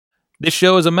This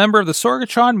show is a member of the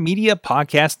Sorgatron Media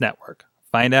Podcast Network.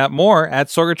 Find out more at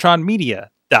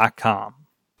sorgatronmedia.com.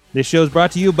 This show is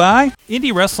brought to you by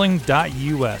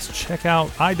IndyWrestling.us. Check out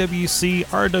IWC,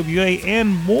 RWA,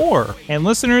 and more. And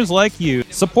listeners like you,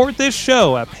 support this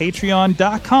show at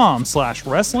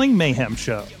patreon.com/Wrestling Mayhem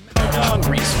Show.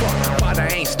 Hungry as fuck, but I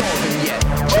ain't starving yet.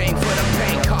 Paying for the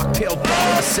pain, cocktail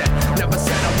bar set. Never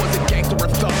said I was a gangster or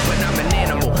thug, but I'm an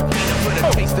animal. Feeding for the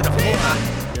taste of the fly.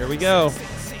 Here we go.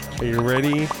 Are you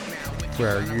ready for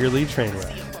our yearly train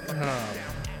wreck? Here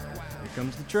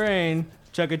comes the train.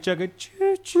 Chugga chugga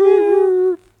choo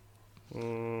choo.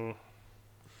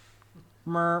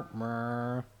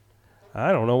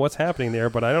 I don't know what's happening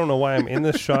there, but I don't know why I'm in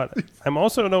this shot. I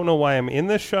also don't know why I'm in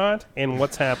this shot and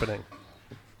what's happening.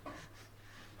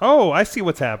 Oh, I see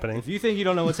what's happening. If you think you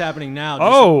don't know what's happening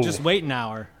now, just wait an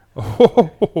hour.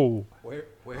 Oh.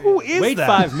 Who is Wait that?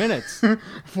 5 minutes.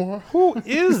 Who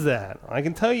is that? I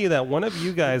can tell you that one of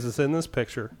you guys is in this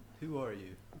picture. Who are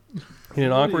you? In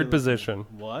an awkward position.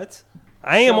 What?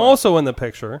 I am also in the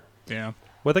picture. Yeah.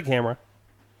 With a camera.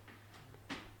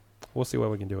 We'll see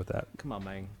what we can do with that. Come on,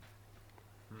 man.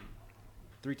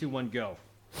 3, 2, 1, go.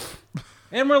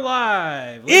 And we're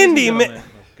live. Indy, Go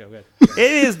ahead. It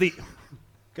is the...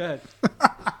 Go ahead.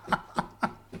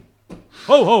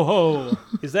 Ho, ho, ho.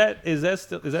 Is that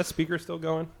speaker still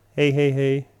going? Hey, hey,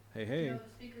 hey. Hey, hey. No, the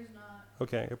speaker's not.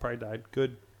 Okay, it probably died.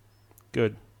 Good.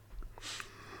 Good. Do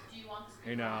you want the speaker?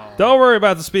 Hey, now. Don't worry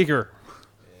about the speaker.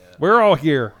 Yeah. We're all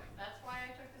here. That's why I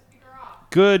took the speaker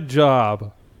off. Good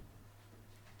job.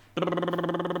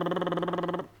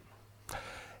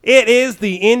 It is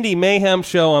the Indy Mayhem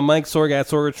Show. I'm Mike Sorg at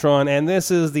Sorgatron, and this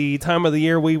is the time of the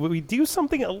year we do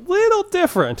something a little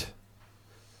different.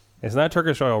 It's not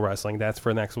Turkish oil wrestling. That's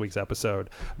for next week's episode.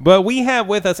 But we have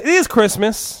with us, it is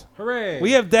Christmas. Hooray.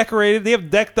 They have decked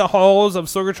the halls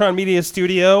of Media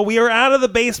Studio. We are out of the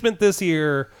basement this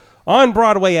year on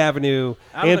Broadway Avenue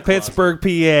in Pittsburgh,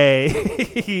 PA.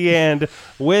 And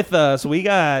with us, we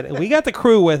got the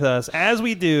crew with us, as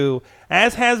we do,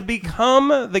 as has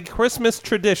become the Christmas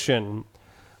tradition.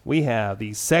 We have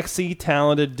the sexy,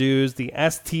 talented dudes, the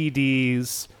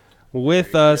STDs,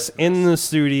 with us in the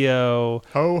studio.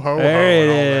 Ho, ho, there ho. it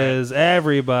is,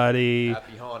 everybody.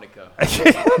 Happy Hanukkah.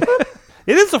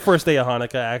 It is the first day of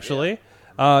Hanukkah, actually.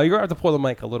 Yeah. You're going to have to pull the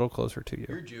mic a little closer to you.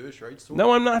 You're Jewish, right? Sword?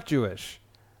 No, I'm not Jewish.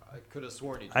 I could have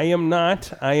sworn you. I am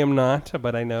not,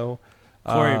 but I know.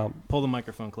 Corey, pull the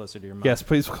microphone closer to your mouth. Yes,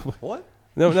 please. What?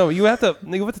 No, you have to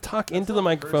talk into the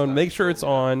microphone, make sure it's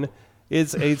on.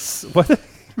 It's what?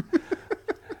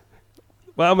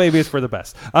 Well, maybe it's for the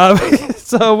best.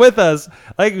 So with us,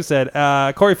 like you said,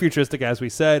 Corey Futuristic, as we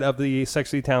said, of the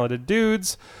Sexually Talented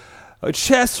Dudes,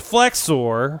 Chest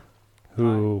Flexor,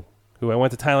 who I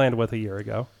went to Thailand with a year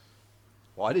ago.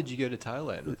 Why did you go to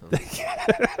Thailand with him?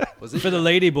 Was it For the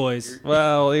lady boys.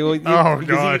 Well,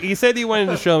 he said he wanted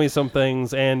to show me some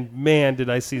things, and man, did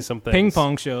I see some things. Ping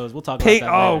pong shows. We'll talk about that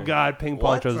Oh, later. God, ping pong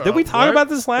What? shows. Did we talk about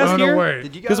this last year? No, wait.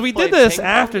 Did you guys Because we play did this ping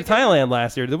pong after together? Thailand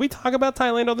last year. Did we talk about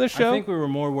Thailand on this show? I think we were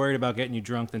more worried about getting you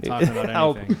drunk than talking about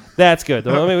Oh, anything. that's good.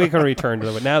 Well, maybe we can return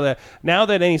to it. Now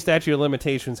that any statute of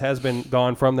limitations has been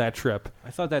gone from that trip. I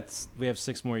thought we have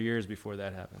 6 more years before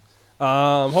that happens.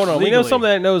 Hold on. We know Legally. someone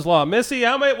that knows law. Missy,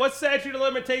 what's statute of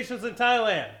limitations in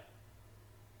Thailand?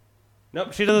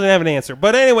 Nope, she doesn't have an answer.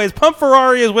 But anyways, Pump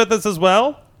Ferrari is with us as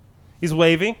well. He's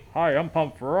waving. Hi, I'm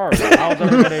Pump Ferrari. How's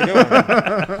everybody doing?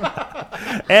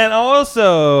 And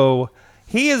also,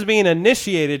 he is being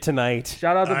initiated tonight.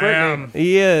 Shout out to Brittany.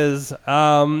 He is.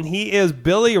 He is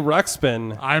Billy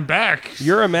Ruxpin, I'm back.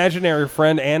 your imaginary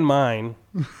friend and mine.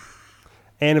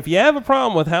 And if you have a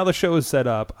problem with how the show is set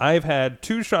up, I've had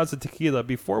 2 shots of tequila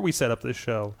before we set up this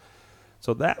show.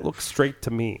 So that looks straight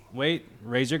to me. Wait,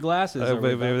 raise your glasses.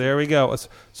 There we go.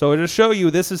 So to show you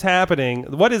this is happening,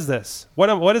 what is this?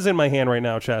 What is in my hand right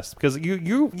now, Chest? Because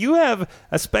you have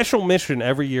a special mission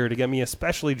every year to get me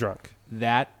especially drunk.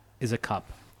 That is a cup.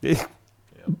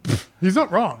 He's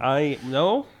not wrong. I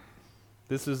know.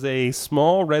 This is a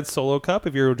small red Solo cup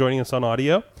if you're joining us on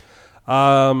audio.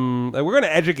 We're going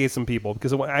to educate some people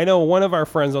because I know one of our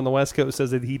friends on the West Coast says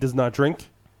that he does not drink.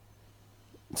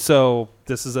 So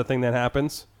this is a thing that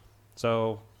happens.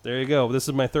 So there you go. This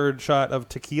is my 3rd shot of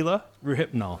tequila.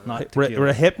 Rehypnol, not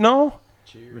tequila. Rehypnol?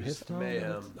 Cheers to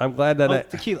Mayhem. I'm glad that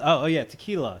tequila. Oh, yeah,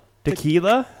 tequila.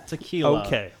 Tequila? Tequila.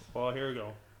 Okay. Well, here we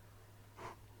go.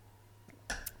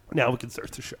 Now we can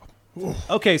start the show.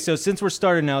 Okay, so since we're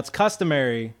started now, it's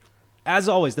customary, as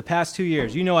always, the past 2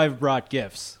 years, I've brought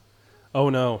gifts. Oh,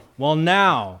 no. Well,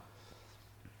 now,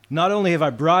 not only have I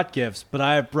brought gifts, but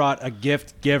I have brought a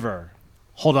gift giver.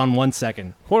 Hold on 1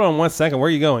 second. Hold on 1 second. Where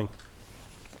are you going?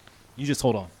 You just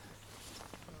hold on.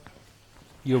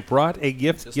 You brought a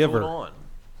gift Just giver. hold on.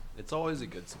 It's always a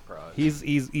good surprise.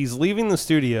 He's leaving the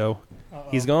studio.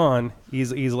 He's gone.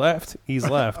 He's left. He's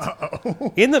left.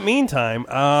 In the meantime,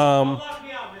 don't lock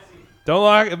me out,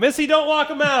 Missy. Don't lock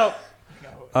him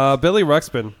out. Billy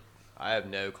Ruxpin. I have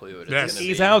no clue what it's Yes. going to be.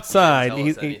 He's outside. He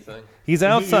didn't tell us anything. He's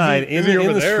outside Is he in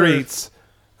over the there? streets.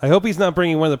 I hope he's not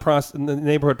bringing one of the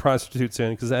neighborhood prostitutes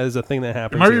in, because that is a thing that It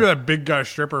happens. might be here. that big guy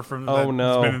stripper from. Oh that's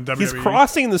no! been in WWE. He's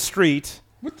crossing the street.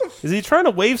 What the? Is he trying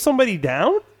to wave somebody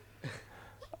down?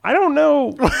 I don't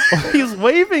know. He's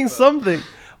waving something.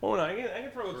 Hold on, I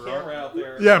can throw a camera out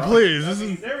there. Yeah, please. This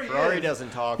is. There he Ferrari is. doesn't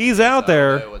talk. He's so out I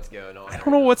there. don't know what's going on. I don't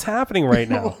know what's happening right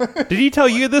now. Did he tell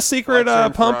you this secret, Fletcher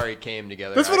and Pump? Ferrari came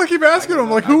together. That's what I keep asking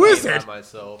him. Like, who is it?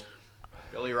 Myself.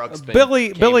 Billy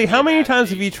Ruxpin. Billy, how many times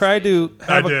have you tried to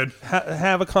have, I did.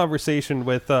 have a conversation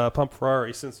with Pump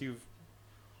Ferrari since you've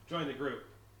joined the group?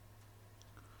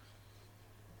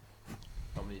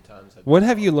 How many times? What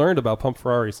have you learned about Pump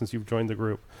Ferrari since you've joined the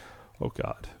group? Oh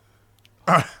God.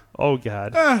 Oh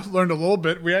God. Learned a little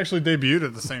bit. We actually debuted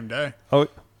it the same day. Oh,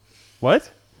 what?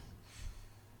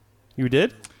 You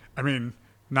did? I mean,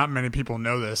 not many people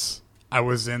know this. I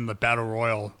was in the Battle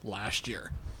Royal last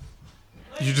year.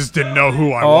 You just didn't know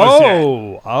who I was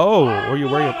yet. Oh, were you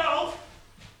wearing?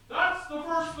 That's the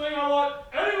first thing I want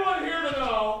anyone here to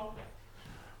know.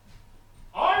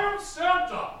 I am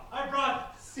Santa. I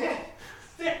brought stick.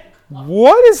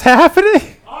 What is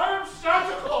happening? I am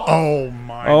Santa Claus. Oh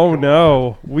my. Oh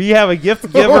no, we have a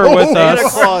gift giver with Santa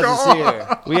us. Claus is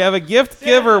here. We have a gift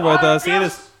giver with us. It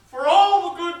is. For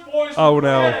all the good boys. Oh, and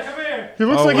no. girls. Come here. He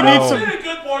looks Oh, like he no. needs some. Many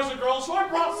good boys and girls, so I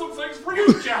brought some things for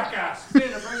you, jackass.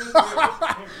 Santa, bring this here.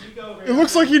 Here, you go over It here.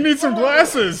 looks like he needs some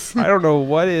glasses. I don't know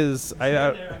what is.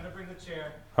 There, I'm gonna bring the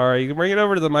chair. All right, you can bring it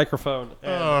over to the microphone.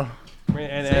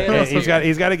 And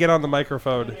he's got to get on the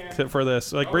microphone for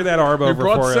this. Like, bring that arm We over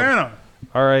brought for him. Santa.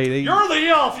 All right. You're the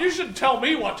elf. You should tell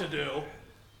me what to do.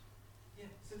 Yeah,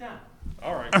 sit down.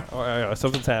 All right. All right,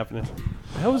 something's happening.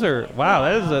 Those are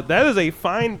wow. That is a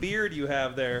fine beard you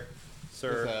have there,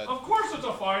 sir. Of course it's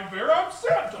a fine beer. I'm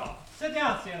Santa. Sit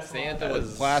down, Santa Claus. Santa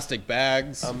with plastic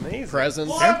bags. Amazing. Presents.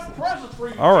 Well, I have a present for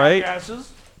you, All right.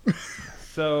 jackasses.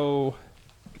 So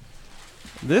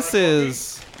this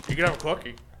is. You can have a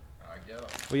cookie.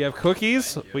 We have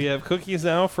cookies. We have cookies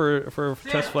now for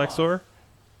Test Flexor.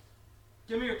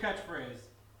 Give me your catchphrase.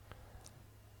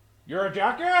 You're a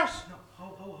jackass? No,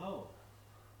 ho, ho, ho.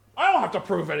 I don't have to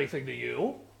prove anything to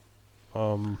you.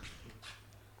 I'm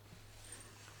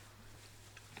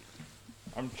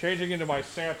changing into my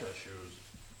Santa shoes.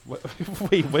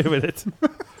 Wait a minute.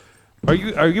 Are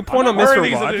you pointing I'm at not wearing Mr.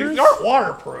 these. Rogers? These aren't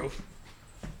waterproof.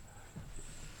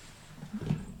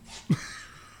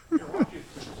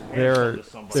 They're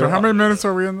So how many minutes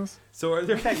are we in this? so are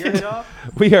there, Is that your job?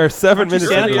 we are 7 minutes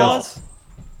Santa into Claus? this.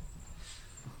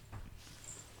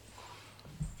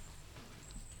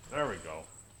 There we go.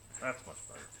 That's much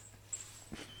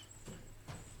better.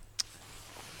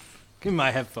 Give me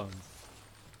my headphones.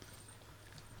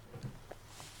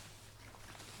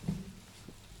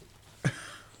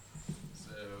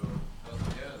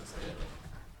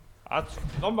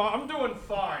 I'm doing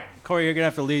fine. Corey, you're gonna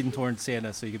have to lean towards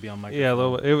Santa so you can be on microphone. Yeah, a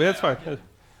little bit. That's fine.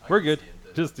 We're good.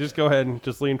 Just go ahead and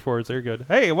just lean towards. They're good.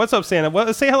 Hey, what's up, Santa?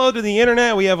 Well, say hello to the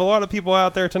internet. We have a lot of people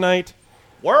out there tonight.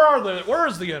 Where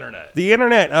is the internet? The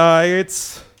internet,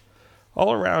 it's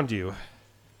all around you.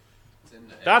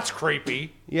 That's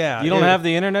creepy. Yeah. You don't have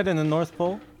the internet in the North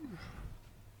Pole?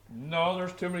 No,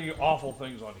 there's too many awful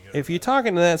things on the internet. If you talk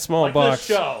into that small Like box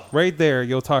this show. right there,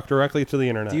 you'll talk directly to the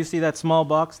internet. Do you see that small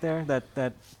box there?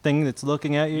 That thing that's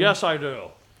looking at you? Yes, I do.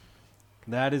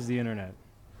 That is the internet.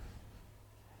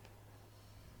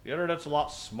 The internet's a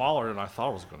lot smaller than I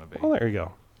thought it was going to be. Well, there you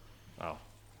go. Oh.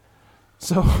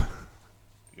 So,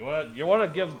 You want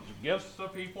to give gifts to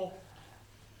people?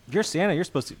 You're Santa. You're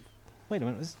supposed to. Wait a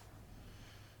minute.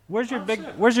 Where's your I'm big?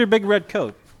 Santa. Where's your big red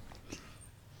coat?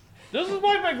 This is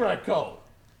my big red coat.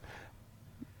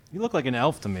 You look like an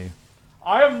elf to me.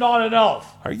 I am not an elf.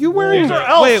 are you wearing? These are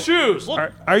elf wait, shoes.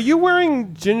 Look, are you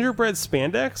wearing gingerbread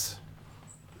spandex?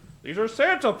 these are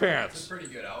Santa pants. Pretty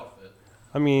good outfit.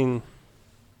 I mean,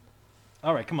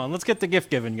 All right, come on. Let's get the gift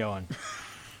giving going.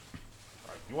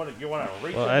 You want to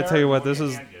reach? well, in I there? tell you what, want this your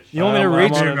is. hand get You want me to I'm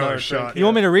reach? on Another another shot. drink. You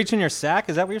want me to reach in your sack?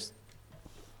 Is that what you're?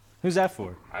 Who's that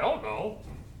for? I don't know.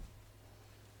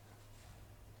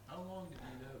 How long did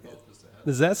you know about this?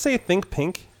 Does that say think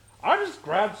pink? I just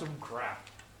grabbed some crap.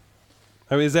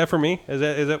 I mean, is that for me? Is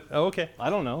that? Oh, okay. I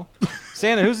don't know.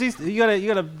 Santa, who's these? You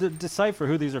gotta decipher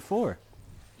who these are for.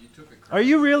 You took a Are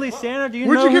you really Santa? Do you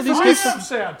Where'd know you who get these from gifts I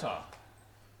are? am Santa.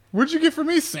 What'd you get for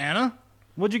me, Santa?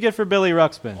 What'd you get for Billy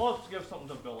Ruxpin? Well, let's give something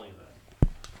to Billy then.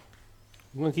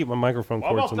 I'm gonna keep my microphone How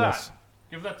cords about on that? this.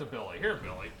 Give that to Billy. Here,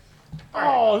 Billy.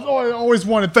 Oh, I always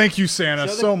wanted. Thank you, Santa,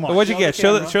 so much. So what'd you Show get? the Show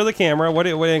camera. the show the camera. What?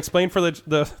 Explain for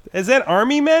the. Is that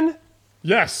Army men?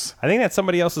 Yes, I think that's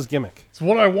somebody else's gimmick. it's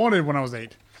what I wanted when I was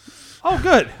 8. Oh,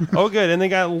 good. Oh, good. And they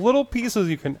got little pieces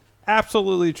you can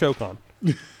absolutely choke on.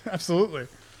 Absolutely.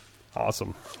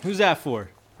 Awesome. Who's that for?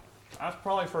 That's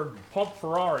probably for Pump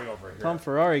Ferrari over here. Pump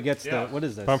Ferrari gets Yeah. the, what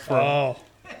is this? Pump for Oh,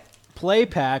 Play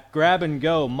pack, grab and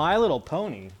go, My Little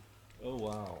Pony. Oh,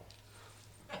 wow.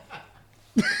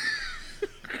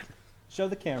 Show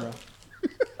the camera.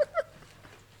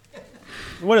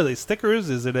 What are they? Stickers?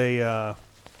 Is it a?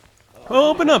 Well,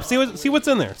 open up. See what's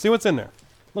in there. See what's in there.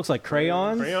 Looks like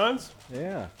crayons. Crayons.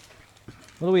 Yeah.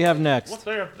 What do we have next? What's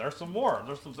there? There's some more.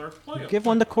 There's plenty. Give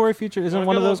one to Corey Future. Isn't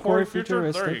one of those Corey Future?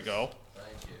 Futuristic? There you go.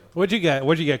 What'd you get?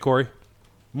 What'd you get, Corey?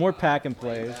 More pack and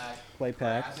plays. Play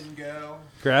packs.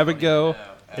 Grab and go.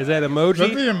 Is that is that emoji?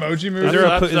 the emoji movie? Is there a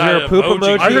That's is there a that poop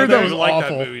emoji? I heard that You was liked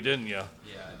awful. that movie, didn't you? Yeah,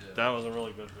 I did. That was a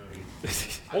really good movie.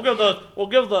 we'll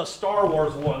give the Star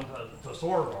Wars one to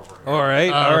Sorg over here. All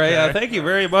right, all right. Okay. Thank you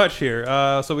very much. Here,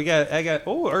 so I got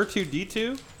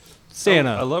R2D2.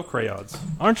 Santa, I love crayons.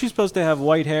 aren't you supposed to have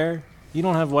white hair? You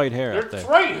don't have white hair up It's there.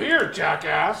 right here,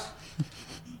 jackass.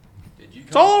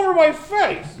 It's all over my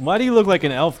face. Why do you look like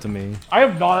an elf to me? I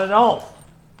am not an elf.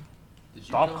 Did you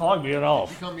Stop come- calling me an Did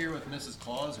elf. you come here with Mrs.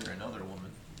 Claus or another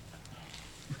woman?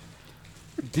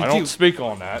 Did I don't speak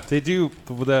on that. They do.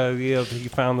 He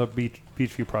found the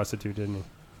Beachview prostitute, didn't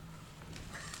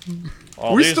he? Oh,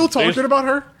 Are we these- still talking these- about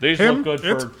her? These Him? look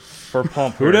good It? for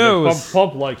Pump. Who here. knows?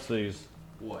 Pump likes these.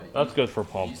 What? That's good for You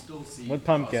Pump. still see What'd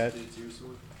Pump get? prostitutes here,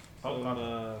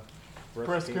 Sorg?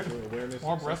 Breast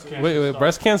cancer. Wait,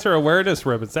 breast cancer awareness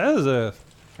ribbons. That is a.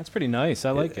 That's pretty nice.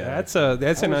 I like it. That's I a.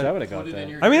 wish I would have got Put it in that.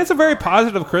 your I mean, it's a very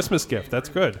positive Christmas gift. That's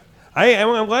good.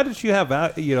 I'm glad that you have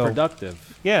that.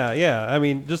 Productive. Yeah. I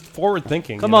mean, just forward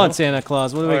thinking. Come you on, know? Santa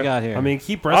Claus. What do we got here? I mean,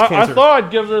 keep breast I cancer. thought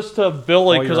I'd give this to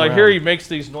Billy All because year I hear round. he makes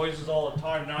these noises all the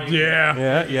time. Now you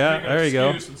Yeah. Yeah. make an There you go.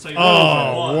 excuse and say, "No, Oh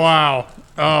it was." wow.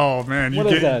 Oh man, What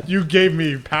is that? you gave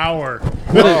me power.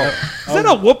 Is that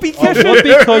a whoopee cushion?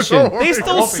 Whoopee cushion. They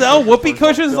still sell whoopee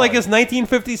cushions like it's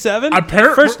 1957.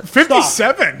 Apparently, First-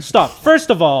 57. Stop. First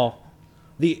of all,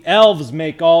 the elves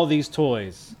make all these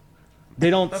toys. They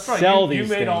don't That's right. sell you these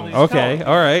made things. all these. Okay, toys.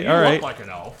 all right, You all look right. like an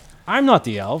elf. I'm not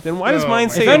the elf. Then why does mine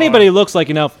my say? If anybody looks like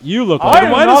an elf, you look like I an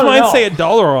am elf. Why does not mine an say elf.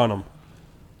 $1 on them?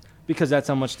 Because that's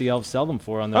how much the elves sell them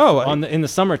for in the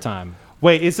summertime.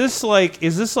 Wait, is this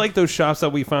like those shops that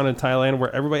we found in Thailand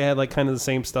where everybody had like kind of the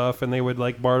same stuff and they would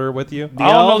like barter with you? The I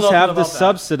don't know elves nothing have to about that.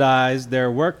 subsidize their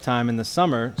work time in the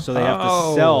summer, so they have Oh.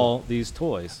 to sell these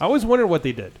toys. I always wondered what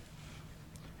they did.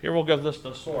 Here, we'll give this to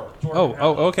Sorg. Sorg Oh, can have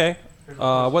oh, it. okay.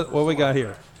 What we got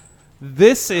here?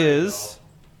 This is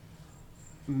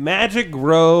Magic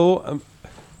Grow.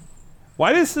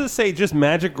 Why does this say just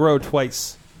Magic Grow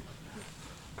twice?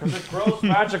 Because it grows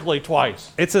magically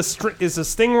twice. It's a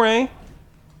stingray.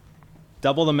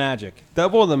 Double the magic.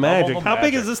 Double the magic. the How big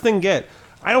magic. does this thing get?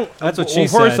 I don't. That's what well, she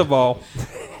First said. of all,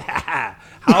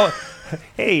 how?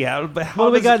 Hey, how What do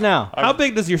we does- got now? How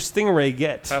big does your stingray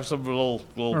get? Have some little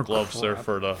gloves there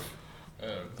for the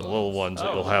little ones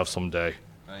that you'll have someday.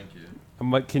 Thank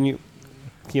you.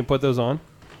 Can you put those on?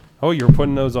 Oh, you're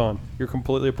putting those on. You're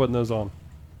completely putting those on.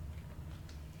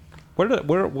 What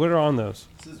are on those?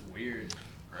 This is weird,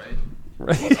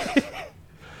 right?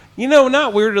 You know,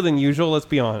 not weirder than usual. Let's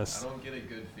be I honest. don't get a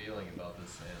good feeling about this,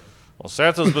 Santa. Well,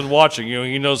 Santa's been watching you.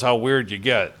 He knows how weird you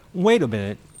get. Wait a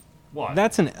minute. What?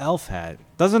 That's an elf hat.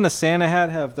 Doesn't a Santa hat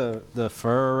have the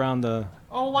fur around the?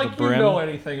 Oh, like The you brim. know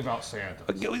anything about Santa?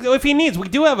 If he needs, we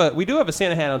do have a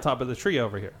Santa hat on top of the tree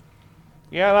over here.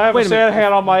 Yeah, and I have Wait a a Santa minute.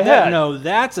 hat on my head. No,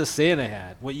 that's a Santa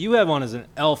hat. What you have on is an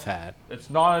elf hat. It's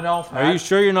not an elf hat. Are you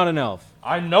sure you're not an elf?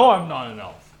 I know I'm not an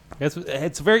elf.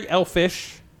 It's very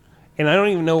elfish, and I don't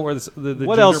even know where the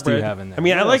What else do you gingerbread- have in there? I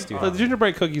mean, What I else like do you the have?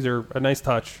 gingerbread cookies are a nice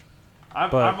touch.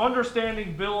 But- I'm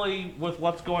understanding Billy with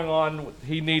what's going on.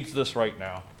 He needs this right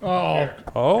now. Oh.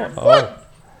 Oh.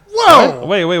 Whoa.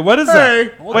 Wait, what is Hey.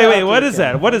 that? Wait, what is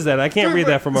that? What is that? I can't read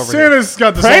that from over here. Santa's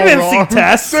got this Pregnancy all wrong.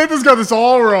 test? Santa's got this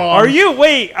all wrong. Are you?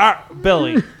 Wait,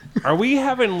 Billy. Are we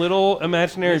having little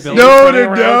imaginary Billy? No. running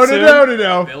around soon? Billy,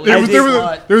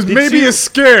 There was Did maybe you- a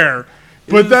scare,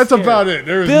 but was that's a scare. about it.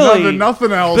 There's Billy,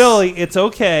 nothing else. Billy, it's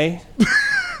okay.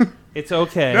 It's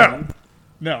okay.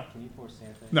 No.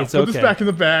 No, It's put this okay. back in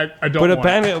the bag. I don't Put it want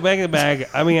back, it. back in the bag.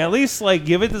 I mean, at least like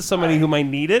give it to somebody who might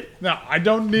need it. No, I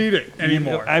don't need it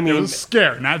anymore. I mean- it was a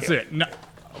scare, and that's it. No.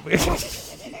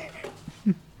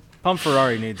 Pump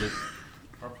Ferrari needs it.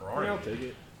 I'll take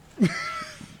it. You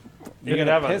You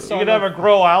gonna could piss on have a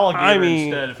grill alligator I mean-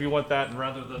 instead if you want that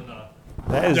rather than.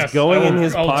 That is Yes, going in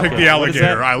his I'll pocket. take the What is alligator.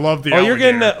 that? I love the Oh,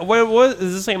 alligator. you're getting what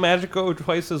is this a Magic Go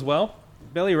twice as well?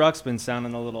 Billy Ruck's been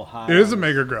sounding a little high. It is a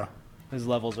mega grow. His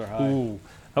levels are high. Ooh.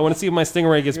 I want to see if my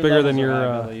Stingray gets Your bigger than levels your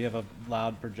are high, Billy. You have a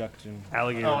loud projection.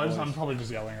 alligator. I'm probably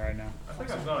just yelling right now. I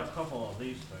think I've got a couple of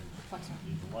these things.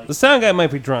 The sound guy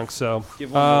might be drunk, so.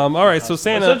 Give one All right, so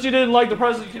Santa. Since you didn't like the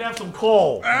present, you can have some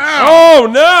coal. Oh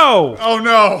no! Oh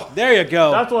no! There you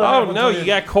go. That's what Oh happens no! when You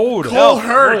got cold. Coal What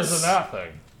hurts. is in that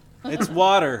thing? It's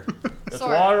water. It's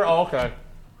Sorry. water? Oh, okay.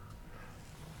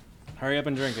 Hurry up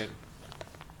and drink it.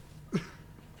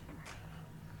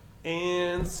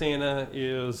 And Santa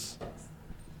is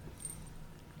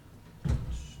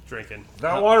drinking.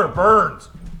 That water burns.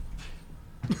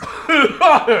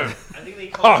 I think they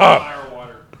call it fire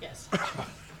water. Yes.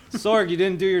 Sorg, you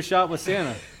didn't do your shot with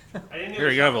Santa. Here,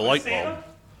 you have a light bulb.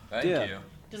 Thank Yeah. you.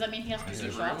 Does that mean he has to do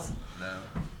 2 shots? No.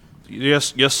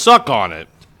 You suck on it.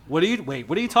 What are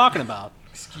you talking about?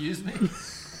 Excuse me?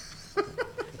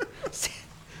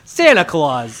 Santa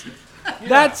Claus.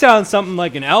 That sounds something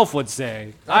like an elf would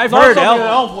say. I've Not heard something an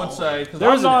elf. elf would say, because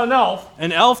There's I'm not an elf.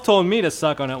 An elf told me to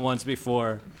suck on it once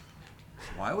before.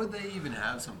 Why would they even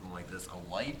have something like this?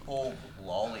 A light bulb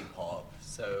lollipop.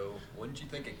 So, wouldn't you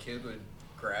think a kid would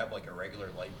grab like a regular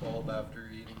light bulb after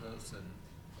eating this and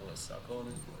want to suck on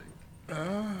it?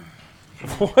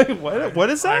 Like, Wait, what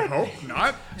is I that? hope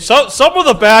not. So, some of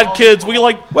the bad kids, we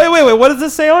like. Wait. What does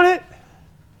this say on it?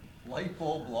 light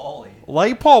bulb lolly.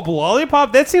 Light bulb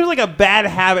lollipop? That seems like a bad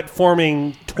habit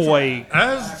forming toy.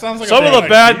 That sounds like Some a of the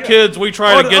bad idea. kids, we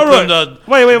try Oh, to get all right. them to.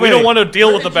 Wait. We don't want to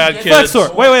deal with the bad did you get kids.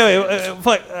 Flexor. Wait.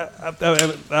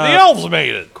 The elves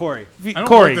made it. Corey. don't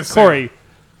Corey. like the Corey.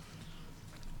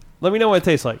 Let me know what it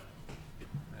tastes like.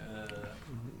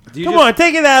 Do you Come just- on,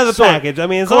 take it out of the Sorg, package. I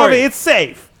mean, Corey. it's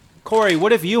safe. Corey,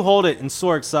 what if you hold it and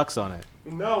Sorg sucks on it?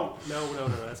 No.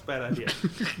 That's a bad idea.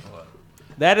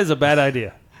 That is a bad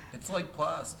idea. It's like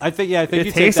plastic. I think It you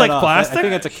take tastes that like off. plastic? I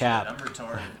think it's a I'm cap.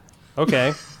 retarded.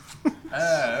 Okay.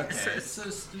 Okay. It's so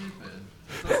stupid.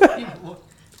 It doesn't even look.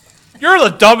 You're the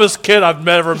dumbest kid I've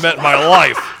ever met in my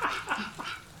life.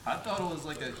 I thought it was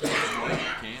like a huge white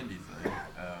candy thing.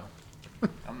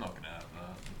 I'm not gonna have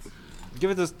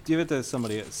that. Give it to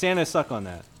somebody. Santa, suck on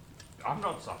that. I'm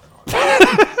not sucking on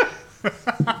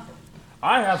it.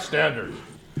 I have standards.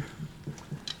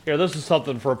 Here, this is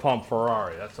something for Pump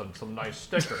Ferrari. That's some nice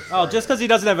stickers. Oh, just because he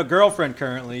doesn't have a girlfriend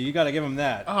currently, you got to give him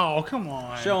that. Oh, come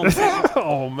on. Show him.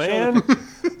 Oh man.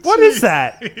 What is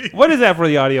that? What is that for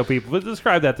the audio people?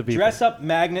 Describe that to people. Dress up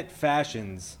magnet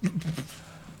fashions.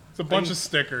 It's a bunch of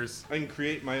stickers. I can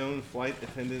create my own flight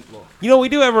attendant look. You know, we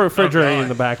do have a refrigerator God. in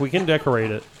the back. We can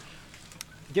decorate it.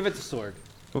 Give it to Sorg.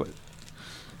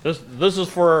 This is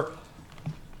for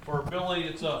Billy.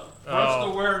 It's a breast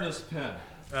awareness pin.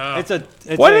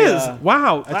 It's What is?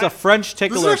 Wow. It's a French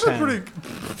This is tickler actually pen.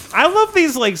 pretty. I love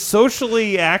these like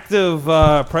socially active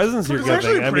presents you're It's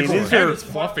actually giving. I pretty mean, cool. these And are. it's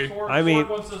fluffy. I mean,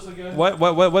 What's this again?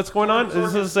 what's going on?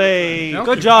 This is a. No.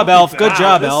 Good job, Elf. Good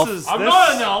job, this Elf. is- I'm this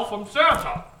not an elf. I'm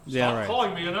Santa. Yeah, Stop right.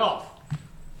 calling me an elf.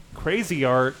 Crazy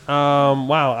art.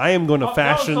 Wow, I am going to That was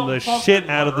fashion the something Pump shit did,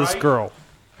 out of this right? girl.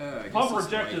 I guess Pump this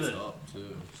rejected lights it. up,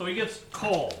 too. So he gets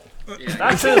coal.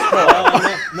 That's his coal.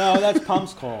 No, that's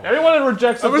Pump's call. Anyone that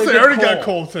rejects I it, was they say, I get already coal. got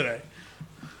cold today.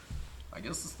 I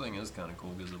guess this thing is kind of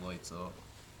cool because it lights up.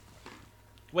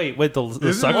 Wait, the Is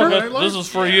it sucker? okay? This is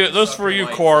for you. Yeah, This is for you,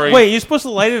 sucker Corey. Wait, you're supposed to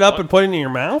light it up and put it in your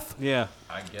mouth? Yeah.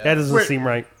 I guess. That doesn't Wait. seem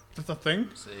right. That's a thing.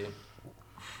 See?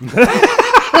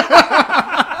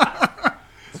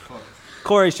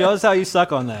 Corey, show us how you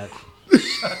suck on that.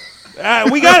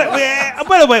 We got.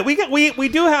 By the way, we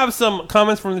do have some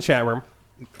comments from the chat room.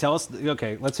 Tell us.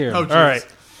 Okay, let's hear 'em. Oh, All right.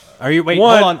 Are you wait?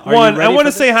 One, hold on. Are one. you I ready want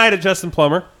to for say hi to Justin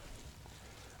Plummer.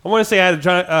 I want to say hi to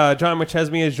John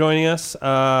McChesney is joining us.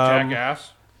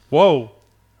 Jackass. Whoa.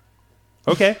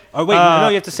 Okay. Oh wait, no,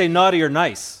 you have to say naughty or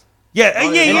nice. Yeah,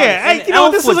 An Hey, you know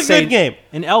elf this would is a say- good game.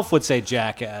 An elf would say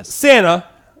jackass. Santa,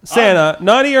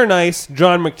 naughty or nice,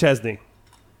 John McChesney.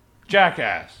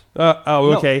 Jackass.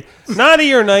 Okay.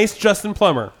 Naughty or nice, Justin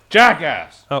Plummer.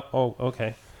 Jackass.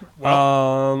 Okay.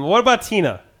 What about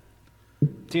Tina?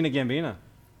 Tina Gambina.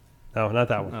 No, not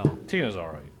that one. Oh. Tina's all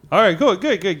right. All right, good.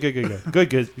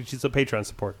 She's a Patreon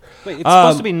support. Wait, it's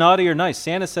supposed to be naughty or nice.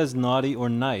 Santa says naughty or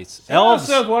nice. Elf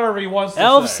says whatever he wants to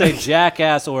Elves say. say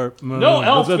jackass or No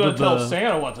elf's going to tell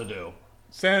Santa what to do.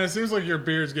 Santa, it seems like your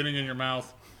beer's getting in your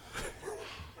mouth.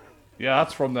 Yeah,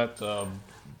 that's from that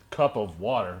cup of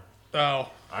water. Oh.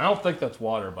 I don't think that's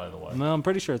water, by the way. No, I'm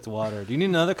pretty sure it's water. Do you need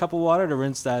another cup of water to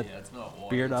rinse that it's not water.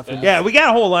 beard off? Yeah, we got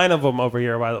a whole line of them over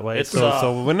here, by the way. It's,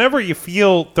 So whenever you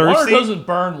feel Water thirsty, doesn't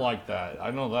burn like that.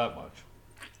 I know that much.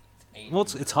 Well,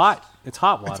 it's hot. It's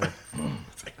hot water.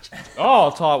 Oh,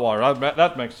 it's hot water.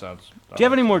 That makes sense. Do you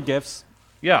have any more gifts?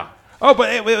 Yeah. oh,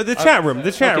 but the chat room,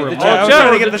 the chat okay, room. the chat I was room.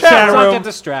 trying to get The the chat chat Let's not room. get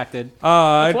distracted.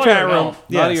 why Chat you're an room. elf.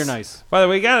 Now that you're nice. By the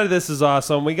way, we got this is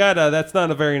awesome. We got that's not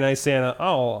a very nice Santa.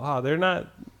 Oh, they're not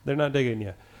digging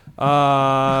you.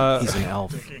 He's an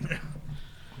elf.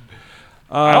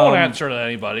 I don't answer to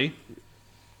anybody.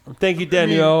 Thank you,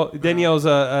 Danielle. Danielle's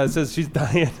says she's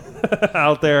dying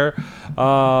out there.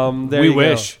 There We you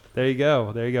wish. Go. There you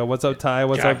go. There you go. What's up, Ty?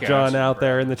 What's up, Jackass, John, out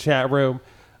there in the chat room?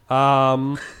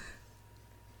 Wow.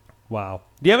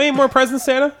 Do you have any more presents,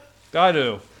 Santa? I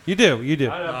do. You do. You do.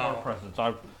 I have more presents.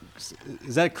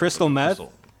 Is that crystal meth?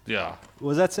 Yeah.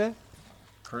 What does that say?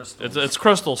 Crystals. It's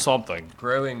crystal something.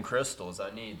 Growing crystals. I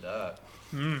need that.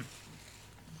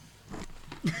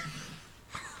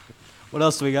 What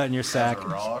else do we got in your sack? A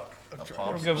rock. A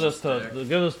popsicle Give this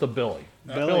stick. to Billy.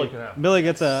 Billy can have it. Billy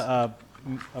gets a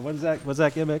what is that? What's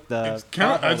that gimmick? The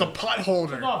It's a pot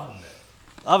holder.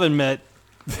 oven mitt.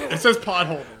 It says pot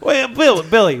holder. Wait,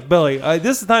 Billy.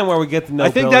 This is the time where we get to know.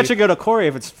 I think Billy. that should go to Corey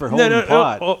if it's for holding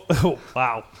pot. Oh,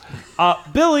 wow.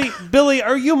 Billy,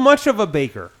 are you much of a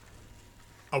baker?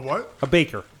 A what? A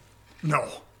baker? No.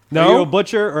 No. Are you a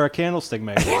butcher or a candlestick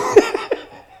maker?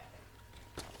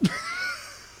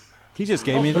 He just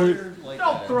gave me the.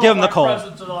 Give him the coal.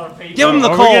 Give him the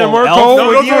Are we coal. getting more elf. coal?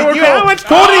 No, How much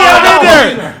coal do you have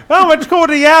in there? How much coal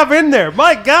do you have in there?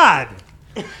 My God.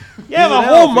 You have a an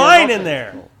whole elf, mine in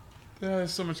there. Yeah,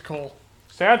 there's so much coal.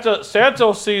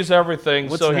 Santa sees everything,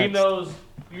 What's so he next? knows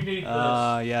you need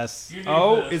this. Yes. You need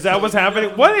Oh, this. is that what's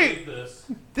happening? What?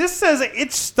 This says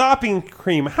itch stopping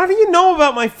cream. How do you know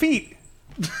about my feet?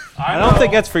 I don't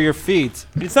think that's for your feet.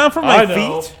 It's not for my I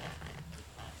know. feet.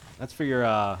 That's for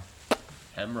your.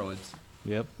 Hemorrhoids.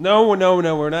 Yep. No, we're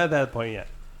not at that point yet.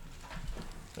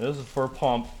 This is for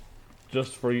pump,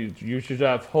 just for you. You should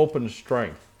have hope and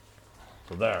strength.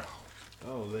 So there.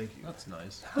 Oh, thank you. That's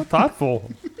nice. How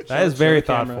thoughtful. That is very the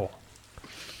camera. thoughtful.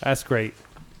 That's great.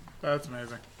 That's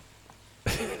amazing.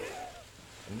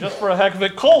 And just for a heck of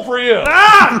it, coal for you.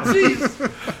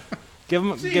 Give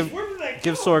him.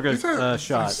 Give Sorga a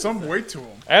shot. There's some weight to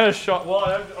him. And a shot. Well,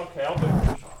 okay, I'll make a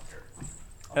shot here.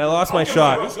 I lost my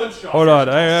shot. Hold on.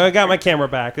 I got my camera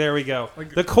back. There we go.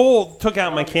 The coal took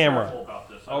out my camera. About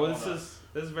this. Oh, this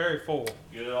is very full.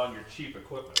 Get it on your cheap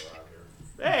equipment around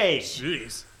here. Hey,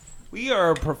 Jeez. we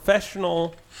are a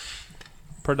professional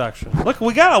production. Look,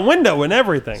 we got a window and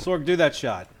everything. Sorg, do that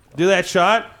shot. Do that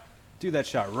shot. Do that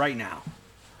shot right now.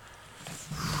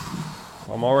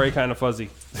 I'm already kind of fuzzy.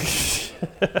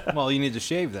 Well, you need to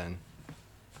shave then.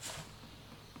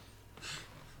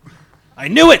 I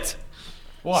knew it!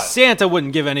 What? Santa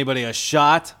wouldn't give anybody a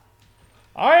shot.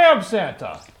 I am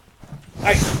Santa.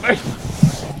 This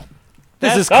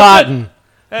is That's cotton.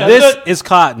 That's This it. is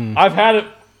cotton. I've had it.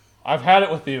 I've had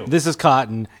it with you. This is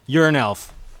cotton. You're an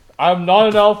elf. I'm not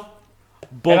an elf,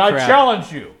 Bull and I crap.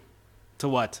 challenge you To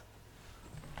what?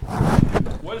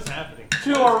 What is happening?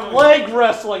 to our leg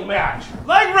wrestling match.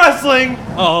 Leg wrestling.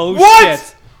 Oh, What?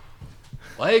 shit.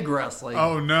 Leg wrestling.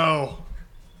 Oh, no.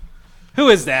 Who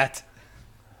is that?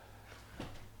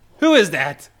 Who is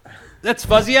that? That's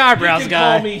Fuzzy Eyebrows You can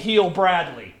guy. call me Heel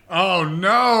Bradley. Oh,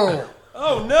 no.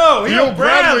 Oh no! Neil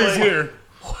Bradley's here.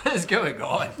 What is going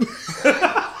on?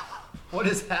 What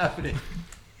is happening?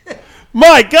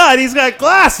 My God, he's got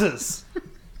glasses.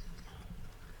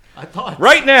 I thought.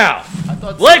 Right now, I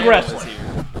thought leg Santa was wrestling.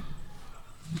 here.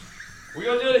 We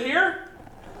gonna do it here?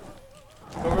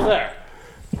 Over there.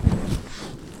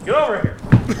 Get over here.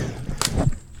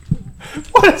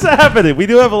 What is happening? We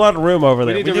do have a lot of room over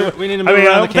there. We need to move I mean,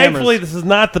 around the thankfully, cameras. this is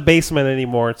not the basement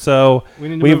anymore. So We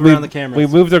need to move around the cameras. We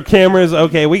moved our cameras.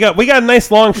 Okay, we got a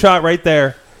nice long shot right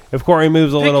there. If Corey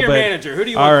moves a Pick little your bit. manager. Who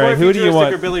do you All want? right, Corey who do you Futuristic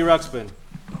want? or Billy Ruxpin?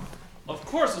 Of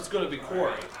course, it's gonna be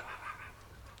Corey.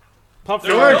 Pump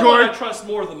Go ahead, Ferrari. Corey. I trust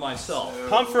more than myself.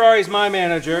 Pump Ferrari's my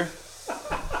manager.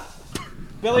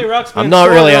 Billy Ruxpin. I'm not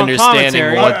really on understanding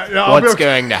commentary. I'll be what's okay.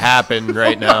 going to happen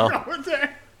right now.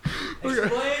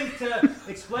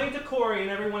 Explain to Corey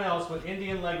and everyone else what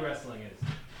Indian leg wrestling is.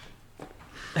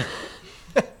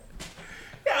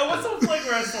 Yeah, what's up, leg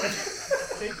wrestling?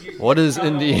 What is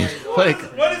Indy like?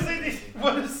 What is it?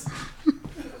 What is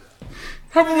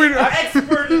How about we...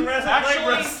 expert in leg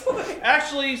wrestling?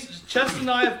 Actually, Chess and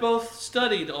I have both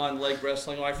studied on leg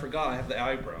wrestling. Oh, I forgot. I have the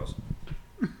eyebrows.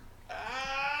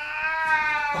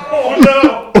 Oh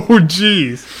no! Oh,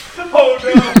 jeez. Oh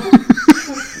no!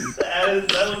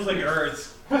 That looks like it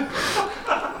hurts.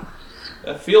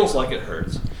 That feels like it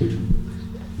hurts.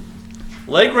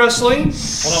 Leg wrestling.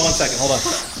 Hold on 1 second. Hold on.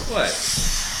 What?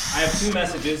 I have 2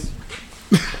 messages.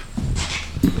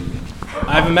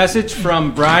 I have a message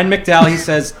from Brian McDowell. He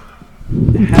said,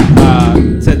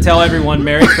 tell everyone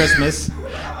Merry Christmas.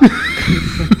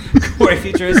 Corey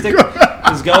Futuristic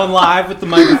is going live with the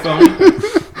microphone.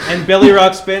 And Billy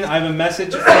Ruxpin, I have a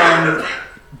message from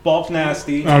Bulk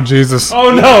Nasty. Oh, Jesus.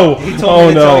 Oh, no. He told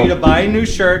me to tell you to buy a new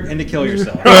shirt and to kill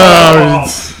yourself.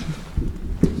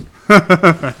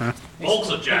 Bulk's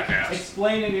a jackass.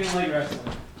 Explain Indian leg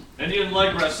wrestling. Indian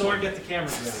leg wrestling Get the camera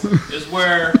ready. is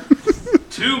where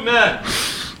 2 men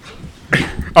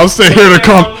I'll stay here to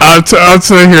I'll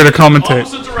stay here to commentate.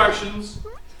 opposite directions,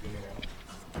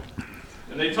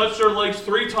 and they touch their legs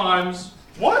 3 times.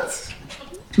 What?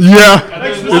 Yeah. And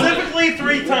then Specifically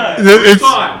 3 times.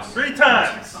 It's 3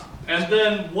 times. And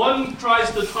then one tries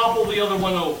to topple the other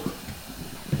one over.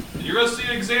 And you're going to see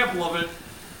an example of it.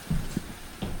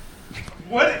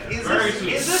 What is Very this? soon.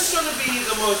 Is this going to be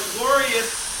the most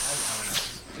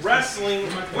glorious wrestling?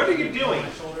 What are you doing?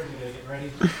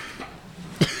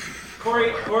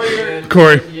 Corey, Corey. get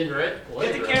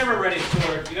the camera ready,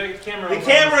 Corey. You gotta get the camera. The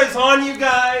camera is on, you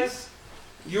guys.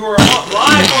 You are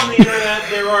live on the internet.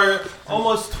 There are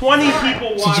almost 20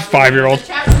 people Such a watching. 5-year-old. The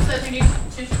chat room says you need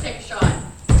to take a shot.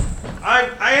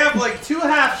 I have like 2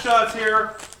 half shots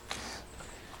here.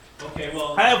 Okay,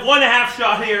 well. I have 1 half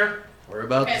shot here. We're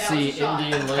about Okay, to that see was a shot.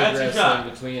 Indian leg That's a wrestling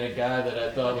shot. between a guy that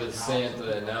I thought was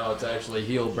Santa and now it's actually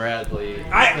Heel Bradley.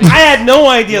 I had no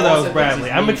idea that was Bradley.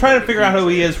 I've been trying to figure out who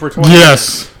he is for 20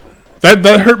 minutes. Yes.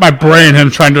 That hurt my brain, him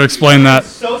trying to explain that.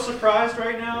 So surprised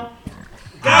right now.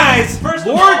 Guys, First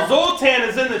of Lord all- Zoltan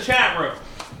is in the chat room.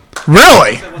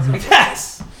 Really?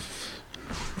 Yes.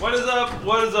 What is up?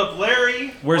 What is up, Larry?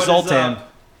 Where's What is Zoltan?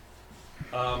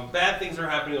 up? Bad things are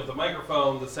happening with the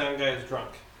microphone. The sound guy is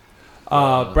drunk.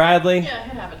 Bradley, Yeah, it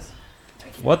happens.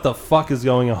 what the fuck is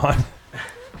going on?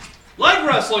 Leg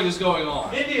wrestling is going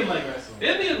on. Indian leg wrestling.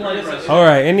 Indian leg wrestling. All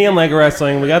right, Indian leg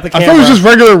wrestling. We got the I camera. thought it was just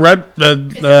regular red.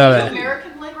 Is it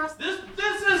American leg wrestling?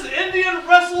 This is Indian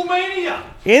WrestleMania.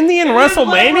 Indian Leg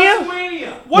WrestleMania?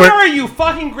 WrestleMania. What Wait. are you,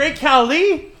 fucking Great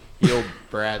Khali? Heel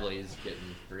Bradley is getting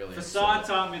really Facade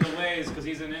taught me the ways because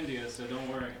he's in India, so don't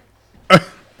worry.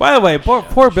 By the way,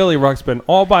 poor Billy Ruxpin,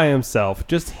 all by himself.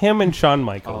 Just him and Shawn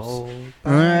Michaels.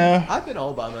 I've been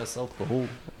all by myself the whole.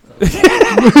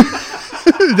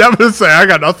 That was say I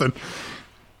got nothing.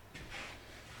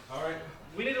 All right.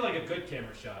 We needed like a good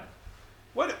camera shot.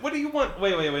 What do you want?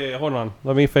 Wait, hold on.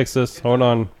 Let me fix this. Hold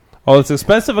on. Oh, it's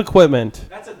expensive equipment.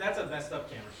 That's a messed up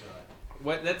camera shot.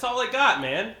 What? That's all I got,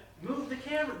 man. Move the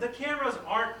camera. The cameras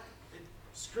aren't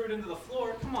screwed into the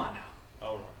floor. Come on now.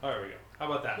 Oh, there we go. How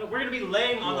about that? No, we're gonna be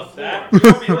laying on the floor. That? We're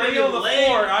gonna be Laying on the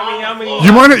floor. I mean,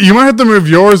 You might have to move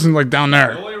yours and like down The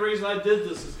there. only reason I did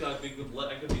this is because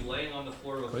I could be laying on the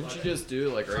floor with Wouldn't my you just do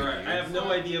it like right Alright, here? I have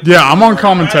no idea. Yeah, I'm on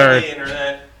commentary.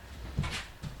 Internet.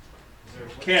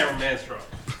 Cameraman stroke.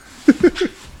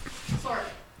 Sorry.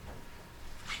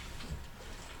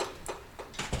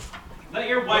 Let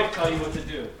your wife tell you what to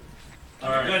do. All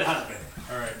right. Good husband.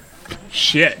 All right.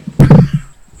 Shit.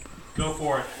 Go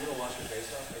for it.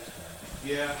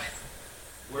 Yeah.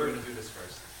 We're gonna do this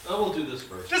first. I will do this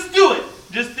first. Just do it.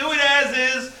 Just do it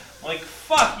as is. Like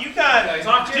fuck, you got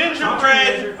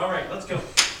gingerbread. All right, let's go.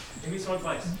 Give me some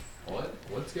advice. What?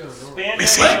 What's going on?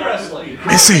 Spandex Leg wrestling.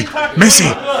 Missy.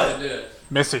 Good. Do it.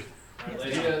 Missy. Do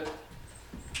it.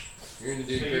 You're gonna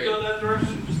do So you great. go that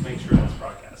direction. Just make sure that's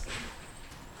broadcasting.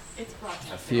 It's I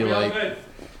broadcast. feel We all like good?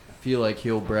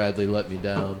 Heel Bradley let me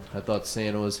down. I thought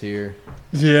Santa was here. I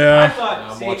Yeah. thought.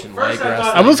 I'm see, watching first leg I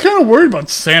thought. I was kind of worried about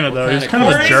Santa though. He's kind of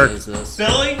a Corey? jerk. Is this?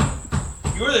 Billy,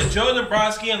 you're the Joe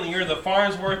Dombrowski and you're the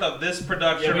Farnsworth of this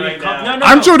production Yeah, we right need now. no.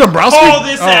 I'm Joe Dombrowski. Call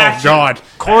this oh action. God.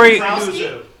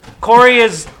 Corey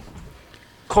is.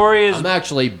 I'm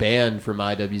actually banned from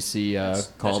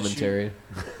IWC commentary.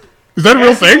 Is that a real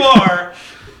Yes, thing? you are,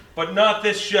 but not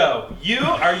this show.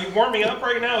 Are you warming up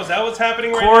right now? Is that what's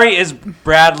happening right Corey is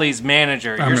Bradley's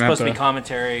manager. I'm You're gonna supposed to have be to-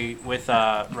 commentary with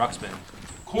Ruxpin. now?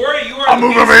 Corey, you are I'll the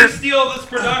move over here. PC steal of this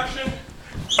production.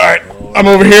 All right. I'm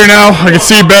over here now. I can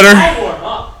see better. I'll warm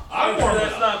up. I'm sure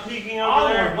that's not peeking over I'll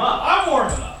there. warm up. I'm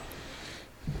warming up.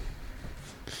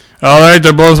 All right.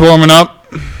 They're both warming up.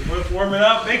 We're warming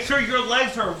up. Make sure your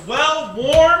legs are well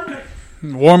warmed.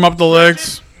 Warm up the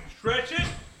legs. Stretch it.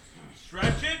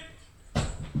 Stretch it.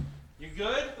 You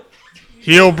good?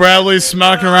 Heel Bradley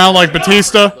smacking around like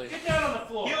Batista. Get down on the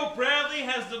floor. Gil Bradley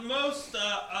has the most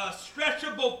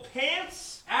stretchable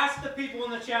pants. Ask the people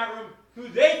in the chat room who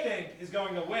they think is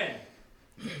going to win.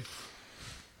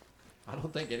 I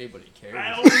don't think anybody cares. I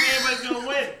don't think anybody's gonna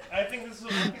win. I think this is. I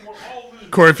think we're all losing.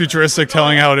 Corey Futuristic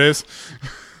telling how it is.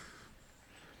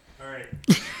 All right.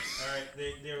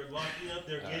 They're locking up.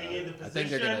 They're getting into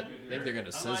position. I think they're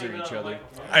gonna scissor each other.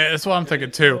 That's what I'm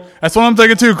thinking too. That's what I'm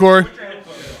thinking too, Corey.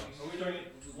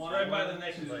 Right by the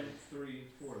next leg.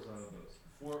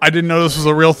 I didn't know this was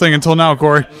a real thing until now,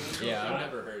 Corey. Yeah, I've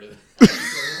never heard of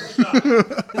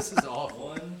it. This is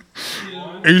awful.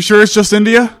 Are you sure it's just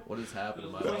India? What has happened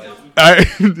in my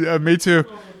life? Yeah, me too.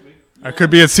 I could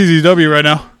be at CZW right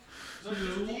now.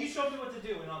 You show me what to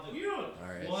do, and I'll do it.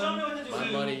 Alright. Show me what to do.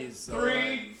 My money's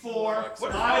 3, 4.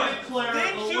 What I declare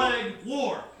Didn't a you- leg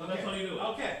war. That's how you do it.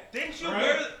 Okay. Didn't you All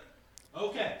wear right.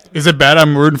 Okay. Is it bad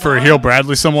I'm rooting for a heel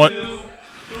Bradley somewhat? 2,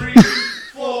 3,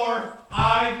 4.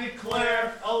 I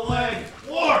declare a leg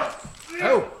war.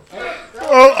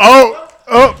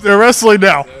 Oh, they're wrestling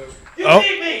now. You Oh.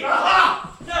 beat me.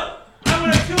 Aha! No. I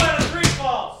went 2 out of 3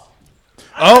 falls.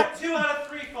 Oh. 2 out of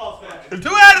 3 falls back. 2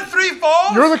 out of 3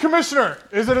 falls. You're the commissioner.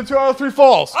 Is it a 2 out of 3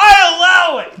 falls? I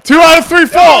allow it. 2 out of 3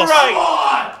 falls.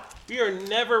 Right. We are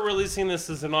never releasing this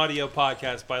as an audio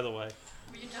podcast, by the way.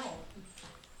 You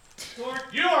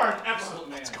don't. You are an excellent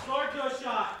man. Sword to a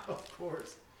shot. Of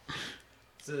course.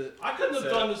 I couldn't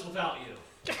have done this without you.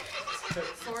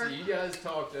 So you guys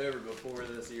talked over before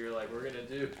this, and you're like, we're gonna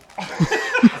do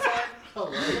Get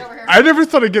over here. I never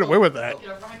thought I'd get away with that. Get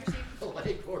over behind your seat. a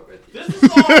leg war with you. This is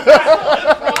all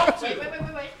improv Wait. too.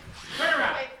 Turn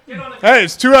around. Wait. Get on the. Hey,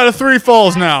 it's 2 out of 3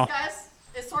 falls now. Guys,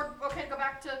 is Sword okay to go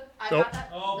back to... I Nope. got that.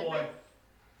 Oh Wait, boy. wait.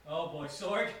 Oh boy.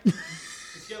 Sword. Is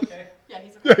he okay? Yeah,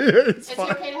 he's Yeah, okay. it's Is he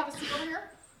fine. okay to have a seat over here?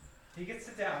 He can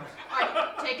sit down.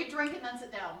 Alright, take a drink and then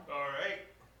sit down. All right.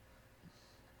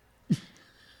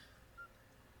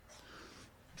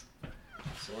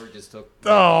 Sword just took.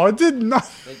 Oh, it did not. I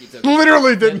think he took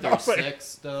Literally did fifth or nothing.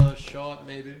 sixth shot,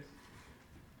 maybe.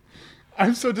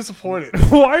 I'm so disappointed.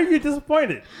 Why are you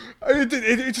disappointed?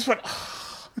 It just went.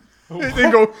 It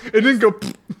didn't go. It didn't go.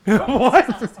 What?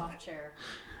 It's not a soft chair.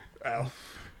 Ow.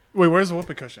 Wait, where's the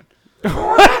whoopee cushion?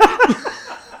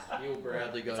 Neil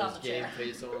Bradley got It's on his the game chair.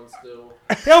 face on still.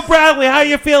 Yo, Bradley, how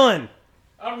you feeling?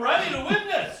 I'm ready to win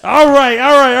this. All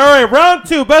right. Round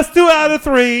 2, best 2 out of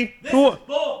 3. This Who- is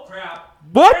bull crap.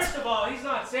 What? First of all, he's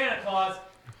not Santa Claus.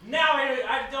 Now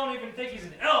I don't even think he's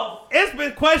an elf. It's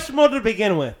been questionable to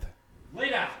begin with. Lay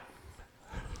down.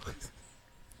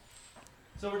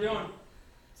 So we're doing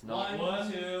It's not.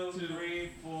 1, 2, 3,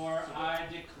 4. I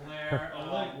declare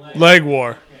a leg. Leg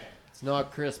war. It's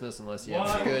not Christmas unless you have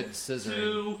a 1, good scissoring.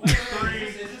 2, Wait, 3.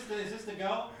 is this the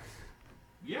go?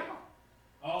 Yeah.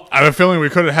 Oh, I have a feeling we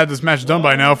could have had this match done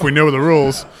by now if we knew the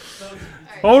rules.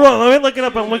 Hold on, let me look it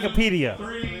up on Wikipedia.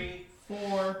 3,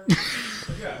 4.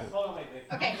 yeah. Hold on, wait.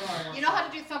 Okay, you know how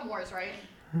to do thumb wars, right?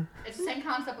 It's the same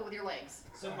concept but with your legs.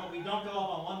 So, but we don't go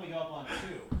up on 1, we go up on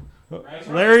 2. Right?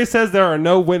 Larry says there are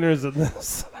no winners in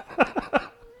this.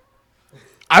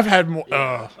 I've had more.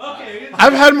 Okay.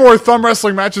 I've had more thumb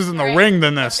wrestling matches in the ring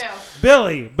than this.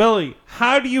 Go. Billy,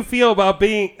 how do you feel about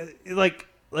being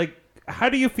how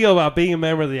do you feel about being a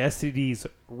member of the STDs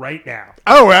right now?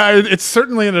 Oh, it's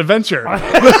certainly an adventure.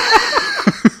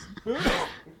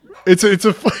 it's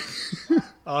a.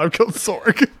 Oh, I've killed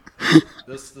Sorg.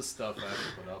 This is the stuff I have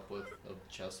to put up with of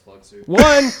chest flexor.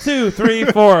 1, 2, 3,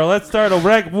 4. Let's start a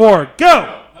leg war.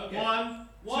 Go! Okay. 1,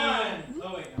 1.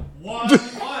 Oh, wait. No. 1,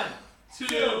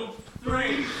 2,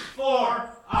 3, 4.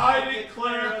 I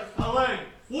declare a leg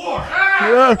war.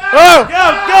 Oh!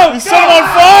 Go! You set him on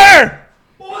fire!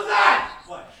 What was that?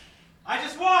 What? I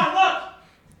just won. Look.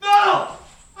 No!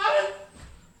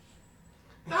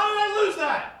 How did I lose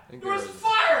that? think There was there was-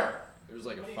 fire. There was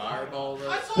like a fireball there.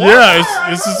 I saw Yeah,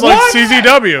 fire. this is I like lost that.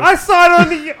 CZW. I saw it on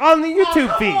the Oh, YouTube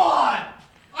come feed. on.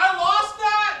 I lost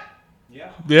that.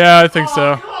 Yeah. Yeah, I think Oh,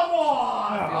 so. come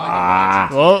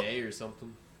on. Well, Day or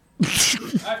something. I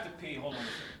have to pee. Hold on a second.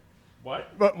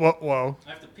 What? whoa. I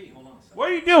have to pee. Hold on a second. What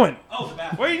are you doing? Oh, the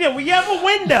bathroom. What are you doing? We have a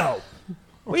window.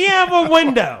 We have a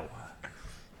window.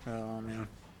 Oh, man.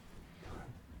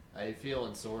 How you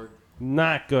feeling, Sword?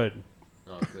 Not good.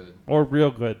 Not good. Or real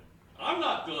good. I'm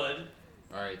not good.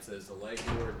 All right, so is the leg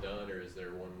war done, or is there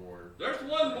one more? There's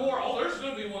one more. Oh, there's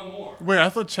gonna be one more. Wait, I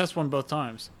thought Chess won both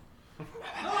times. No,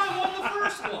 I won the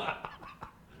first one.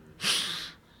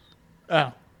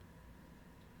 Oh.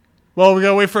 Well, we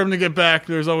gotta wait for him to get back.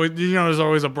 There's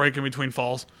always a break in between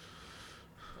falls.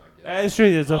 That's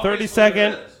true. There's a Always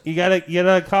 30-second. what it is. You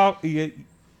gotta call. You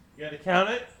gotta count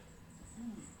it.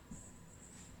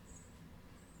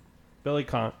 Billy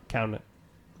count it.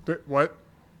 What?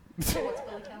 What's Billy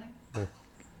counting?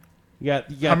 You got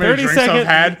How many 30 drinks seconds. I've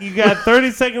had? You got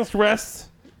 30 seconds rest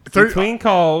 30 between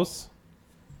calls.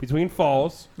 between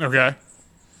falls. Okay.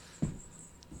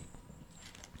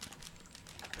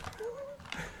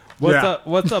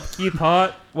 What's up, Keith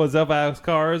Hart? What's up, Alex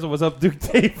Cars? What's up, Duke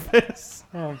Davis?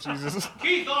 Oh, Jesus.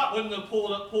 Keith Ott wouldn't have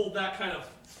pulled that kind of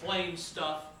flame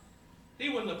stuff. He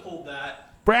wouldn't have pulled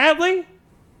that. Bradley?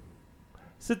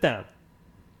 Sit down.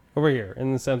 Over here,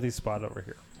 in this empty spot over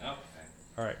here. Okay.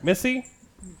 All right. Missy,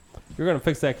 you're going to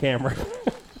fix that camera.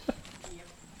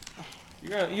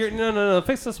 No.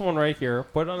 Fix this one right here.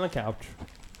 Put it on the couch.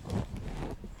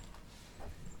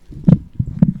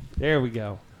 There we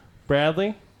go.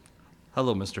 Bradley?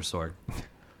 Hello, Mr. Sword.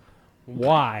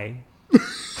 Why?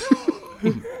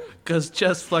 Because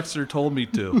Chest Flexor told me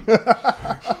to.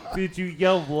 Did you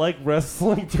yell leg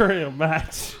wrestling during a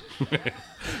match?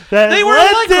 They were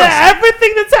leg wrestling.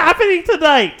 Everything that's happening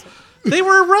tonight. They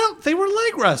were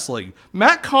leg wrestling.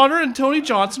 Matt Connor and Tony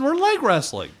Johnson were leg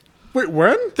wrestling. Wait,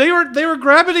 when? They were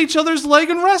grabbing each other's leg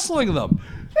and wrestling them.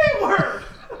 They were.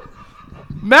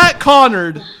 Matt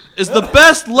Connor is the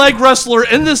best leg wrestler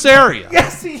in this area.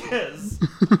 Yes, he is.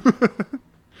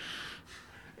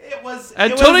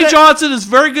 And Tony Johnson is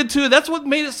very good too. That's what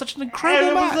made it such an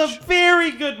incredible match. It was a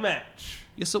very good match.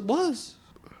 Yes, it was.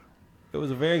 It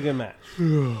was a very good match.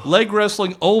 Leg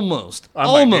wrestling almost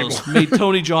made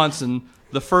Tony Johnson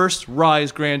the first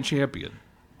Rise Grand Champion.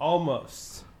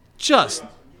 Almost. Just.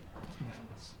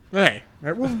 Hey,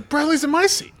 well, Bradley's in my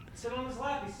seat. Sit on his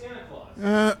lap. He's Santa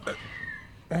Claus.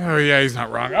 Oh, yeah, he's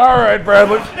not wrong. All right,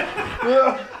 Bradley.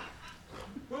 Roxman,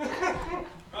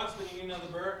 you need another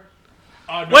burr?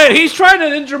 Wait, he's trying to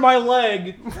injure my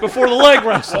leg before the leg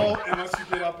wrestle. Well, unless you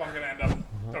get up, I'm going to end up.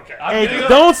 Okay. Hey,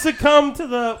 don't succumb to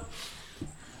the...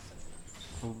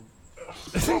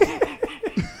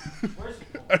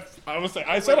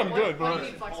 I said I'm good, Why but... do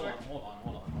you need Flexor? Hold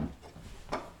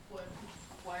on.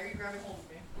 Why are you grabbing hold of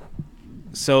me?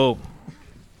 So,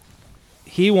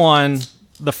 he won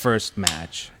the first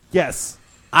match. Yes.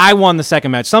 I won the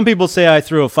second match. Some people say I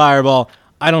threw a fireball.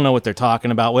 I don't know what they're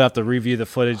talking about. We'll have to review the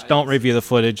footage. Don't review the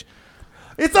footage.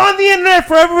 It's on the internet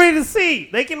for everybody to see.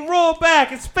 They can roll it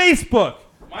back. It's Facebook.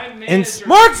 My manager...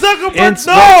 Mark Zuckerberg,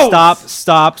 no!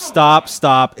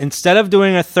 Stop. Instead of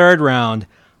doing a third round,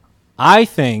 I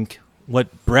think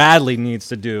what Bradley needs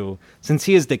to do, since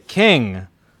he is the king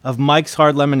of Mike's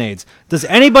Hard Lemonades, does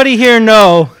anybody here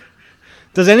know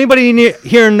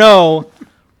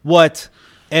what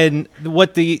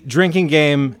the drinking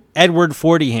game Edward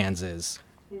 40 Hands is?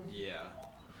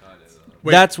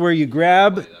 Wait. That's where you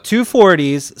grab two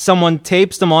 40s, someone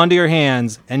tapes them onto your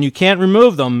hands, and you can't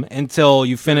remove them until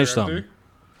you finish them.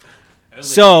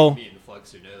 So,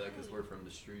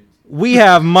 we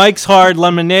have Mike's Hard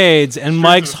Lemonades and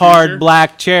Mike's Hard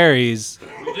Black Cherries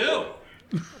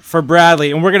for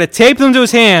Bradley, and we're going to tape them to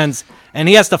his hands, and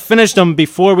he has to finish them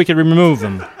before we can remove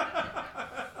them.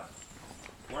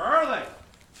 Where are they?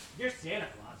 You're Santa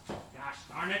Claus. Gosh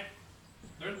darn it.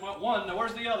 There's one. Now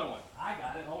where's the other one? I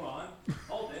got it. Hold on.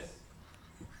 Hold this.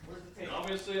 Where's the tape?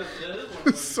 Obviously, it is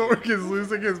one. Sork is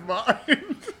losing his mind.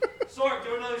 Sork,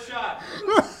 do another shot.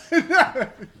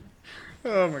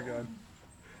 Oh, my God.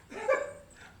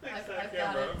 Fix that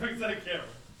camera.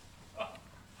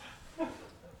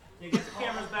 You get the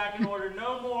cameras back in order.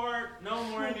 No more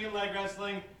Indian leg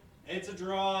wrestling. It's a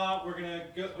draw. We're gonna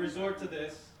resort to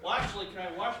this. Well, actually,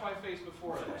 can I wash my face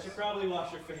before this? I should probably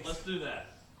wash your face. Let's do that.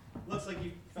 Looks like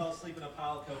you fell asleep in a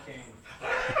pile of cocaine.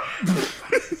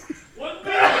 Wouldn't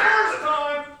be the first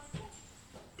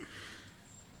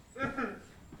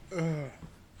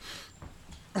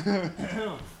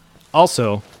time.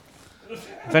 Also,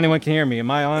 if anyone can hear me, am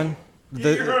I on?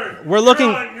 You're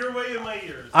on your way in my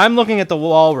ears. I'm looking at the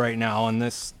wall right now on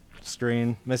this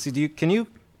screen. Missy, can you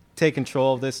take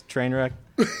control of this train wreck?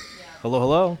 Yeah.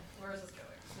 Hello? Where is this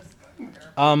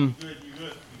going? You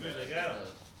good. I got it.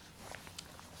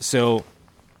 So,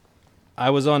 I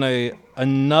was on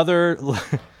another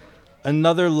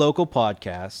local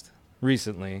podcast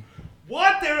recently.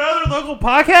 What? There are other local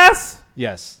podcasts?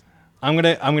 Yes. I'm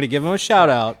gonna give them a shout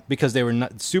out because they were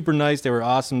super nice. They were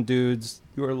awesome dudes.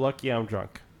 You are lucky I'm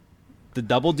drunk. The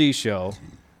Double D Show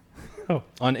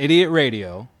on Idiot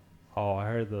Radio. Oh, I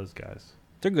heard those guys.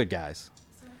 They're good guys.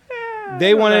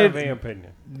 They wanted an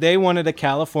opinion. They wanted a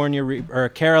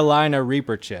Carolina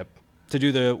Reaper chip to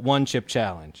do the one chip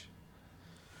challenge.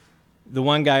 The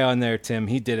one guy on there, Tim,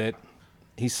 he did it.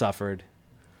 He suffered.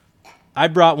 I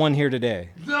brought one here today.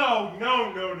 No.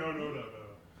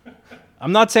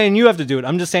 I'm not saying you have to do it.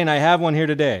 I'm just saying I have one here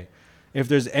today. If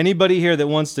there's anybody here that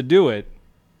wants to do it,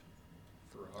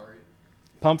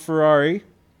 Pump Ferrari,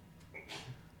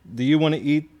 do you want to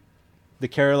eat the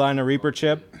Carolina Reaper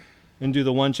chip and do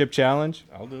the one chip challenge?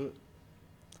 I'll do it.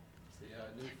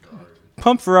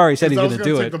 Pump Ferrari said he's I going was to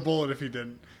gonna do take it. the bullet if he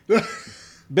didn't.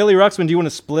 Billy Ruxpin, do you want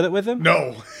to split it with him?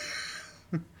 No.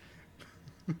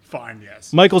 Fine,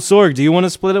 yes. Michael Sorg, do you want to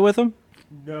split it with him?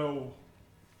 No.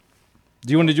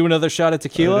 Do you want to do another shot at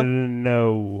tequila?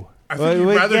 No. I think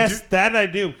you'd rather yes, do... that I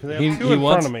do, because I have He- two he in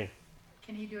wants- front of me.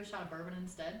 Can he do a shot of bourbon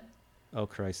instead? Oh,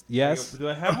 Christ. Yes. Do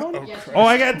I have one? Yes, Oh,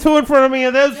 I got two in front of me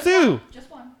of those Just two. one. Just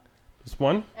one. Just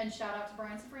one? And shout out to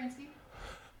Brian Safransky.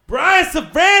 Brian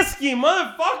Safransky,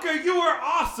 motherfucker, you are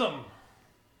awesome.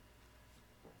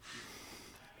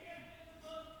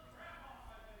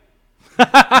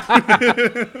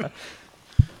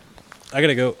 I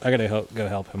gotta go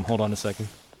help him. Hold on a second.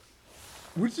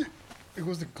 Would you... It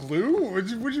was the glue?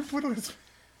 Would you put on his...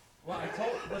 Well,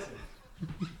 listen,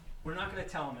 we're not going to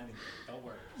tell him anything. Don't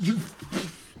worry.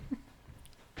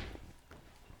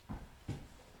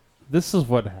 This is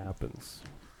what happens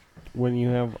when you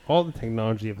have all the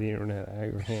technology of the internet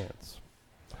at your hands.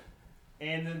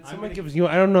 And then someone gives you,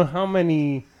 I don't know how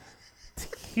many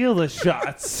tequila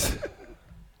shots.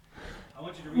 I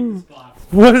want you to read this box.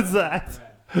 What is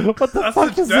that? What the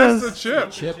fuck is That's this? the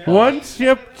chip. One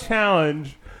chip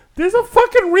challenge. There's a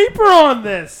fucking Reaper on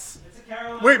this.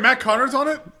 Wait, Matt Connor's on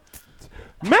it?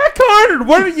 Matt Connor,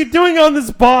 what are you doing on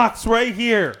this box right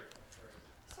here?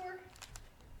 Sorg,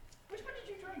 which one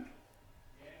did you drink?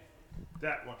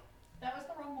 That one. That was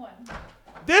the wrong one.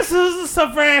 This is the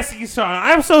Safransky song.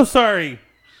 I'm so sorry.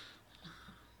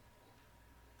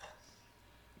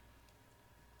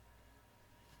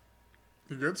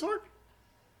 You good, Sorg?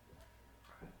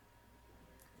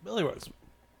 Billy Rose.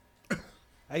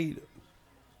 How you doing?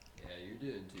 Yeah, you're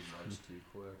doing too much too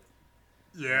quick.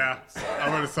 Yeah.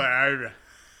 I'm going to say...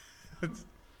 Hey, you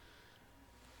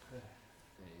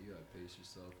gotta pace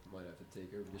yourself. Might have to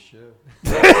take over the show.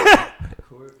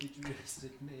 Core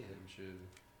futuristic mayhem show.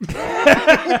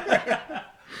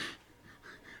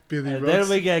 Billy And Rux. then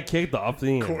we get kicked off the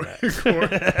internet.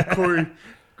 Corey,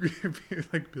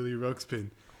 like Billy Ruxpin.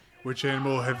 Which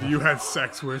animal have you had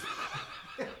sex with?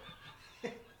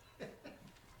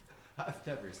 I've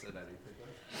never said anything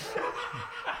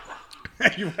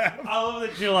like You have. I love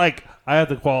that you're like, I have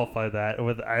to qualify that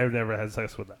with I've never had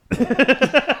sex with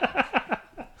that.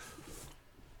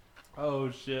 Oh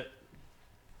shit.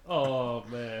 Oh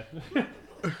man.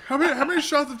 How many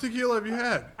shots of tequila have you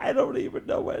had? I don't even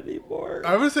know anymore.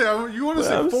 I would say you want to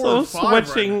say I'm 4 so or 5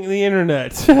 switching right the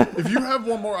internet. now. If you have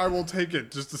one more, I will take it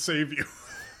just to save you.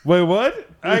 Wait, what?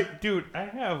 Dude, I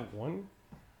have one.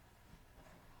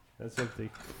 That's empty.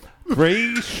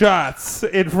 3 shots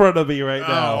in front of me right Oh,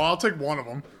 now. I'll take one of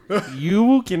them.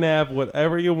 You can have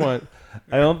whatever you want.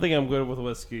 I don't think I'm good with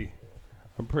whiskey.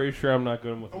 I'm pretty sure I'm not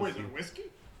good with Oh wait, whiskey. the whiskey?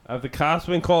 I have the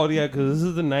Cosman called yet because this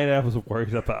is the night I was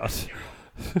worried about.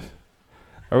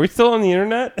 Are we still on the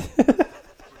internet?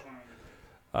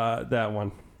 That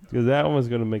one. Because that one was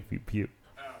going to make me puke.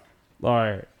 All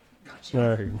right. Gotcha. All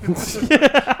right.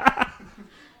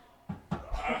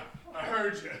 I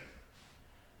heard you.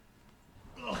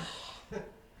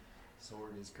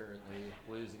 Sword is currently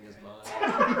losing his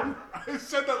mind. I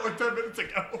said that like 10 minutes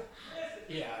ago.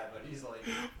 Yeah, but he's like...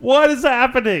 What is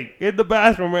happening in the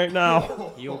bathroom right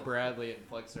now? Heel Bradley and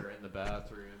Flex are in the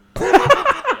bathroom.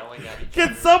 Yelling at each Can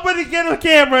other. somebody get a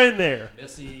camera in there?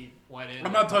 Missy went in.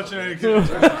 I'm not touching any kids.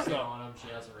 kids. On him. She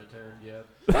hasn't returned yet.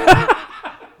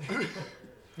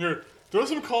 Here, throw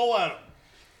some coal at him.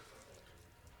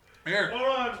 Here.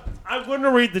 Hold on. I'm going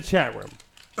to read the chat room.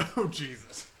 Oh,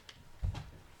 Jesus. I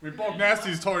mean, Bulk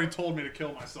Nasty's already told me to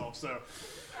kill myself, so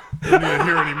I don't need to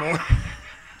hear anymore.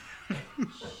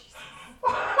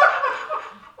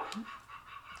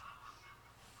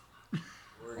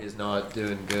 Borg is not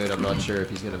doing good. I'm not sure if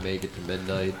he's going to make it to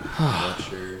midnight. I'm not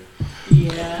sure.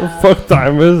 Yeah. What the fuck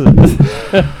time is it?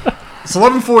 It's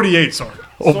 11:48, sorry.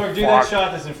 Sorg, do that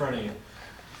shot that's in front of you.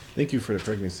 Thank you for the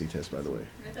pregnancy test, by the way.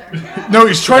 Right there. No,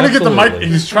 he's trying to get the mic. Absolutely.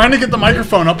 He's trying to get the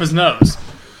microphone up his nose.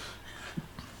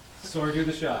 Sorg, do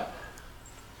the shot.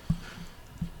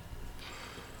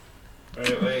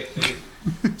 Wait.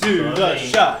 Do the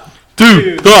shot.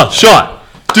 Do the shot.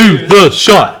 Do the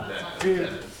shot.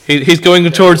 He's going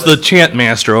towards the chant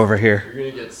master over here. You're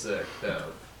going to get sick. No.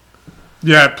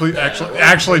 Yeah, please.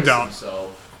 Actually, don't.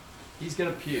 Himself. He's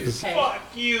going to puke. Hey. Fuck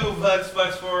you,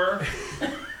 Flex for.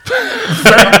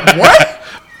 What?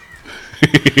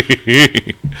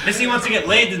 Missy wants to get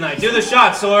laid tonight. Do the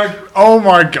shot, Sorg. Oh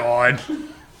my God.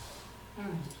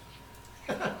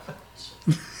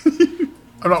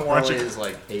 I'm not Probably watching. his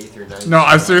like 8th or 9th. No,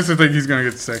 I shot. seriously think he's gonna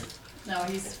get sick. No,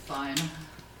 he's fine.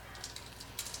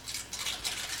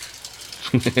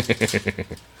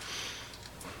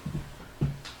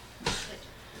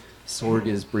 Sorg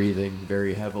is breathing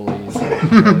very heavily.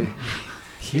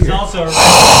 here. He's also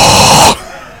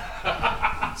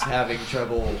He's having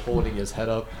trouble holding his head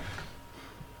up.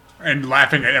 And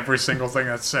laughing at every single thing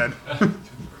that's said.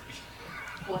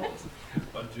 What?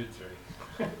 1, 2,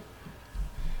 3.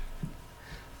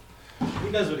 He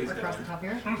knows what he's doing. Across the top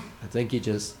here? I think he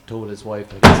just told his wife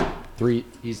that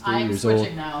he's 3 I'm years old.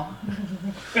 switching now.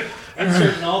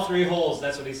 Insert in all 3 holes.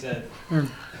 That's what he said.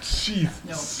 Jeez.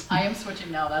 No, I am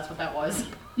switching now. That's what that was.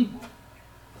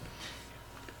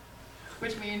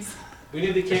 Which means We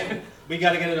need the We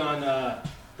got to get it on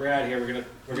Brad here.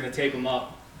 We're gonna tape him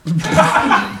up. you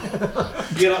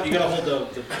gotta hold the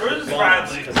Where's bottoms,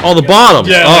 Bradley? 'cause Oh, the we bottom.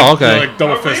 Yeah, Oh, like, okay. like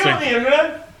double Are we on fisting. the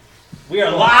internet? We are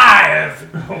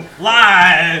live,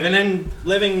 live, and in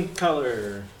living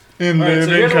color. In All right, so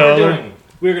living here's what we're color. doing.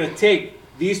 We're gonna take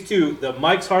these two, the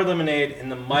Mike's Hard Lemonade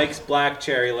and the Mike's Black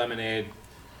Cherry Lemonade,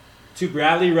 to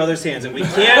Bradley Ruther's hands, and we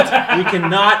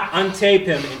cannot untape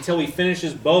him until he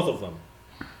finishes both of them.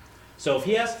 So if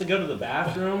he has to go to the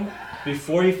bathroom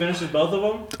before he finishes both of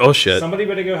them, Oh, shit. somebody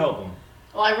better go help him.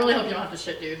 well, I really hope you don't have to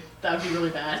shit, dude. That would be really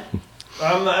bad.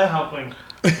 I'm not helping.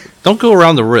 Don't go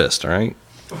around the wrist, all right?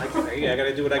 I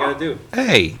gotta do what I gotta do.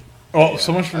 Hey. Oh,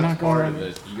 so much for That's not going part around. of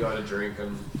it. You gotta drink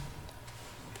them,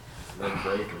 then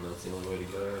break them. That's the only way to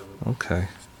go. Okay.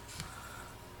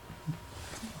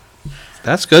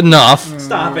 That's good enough.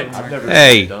 Stop it. I've never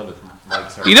Hey. done with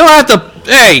Mike's Hard. You don't have to.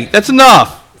 Hey, that's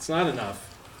enough. It's not enough.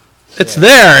 It's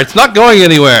there. It's not going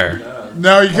anywhere.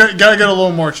 No, you gotta get a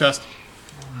little more chest.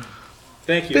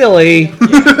 Thank you. Billy, If you're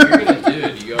gonna do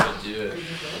it, you gotta do it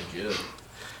legit.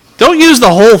 don't use the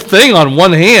whole thing on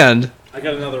one hand. I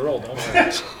got another roll, don't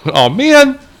worry. Oh,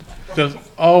 man.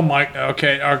 Oh my.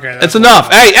 Okay. It's enough.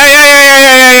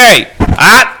 Hey.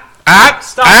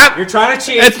 Stop. You're trying to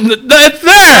cheat. It's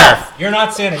there. You're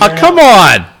not Santa. Oh, You're come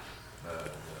not. on.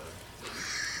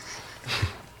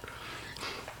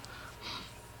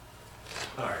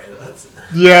 Alright, that's.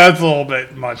 Yeah, it's a little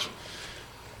bit much.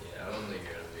 Yeah, I don't think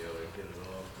you're gonna be able to get it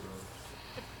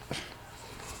off, bro.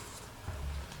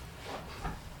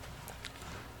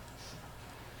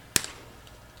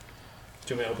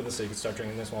 Do you want me to open this so you can start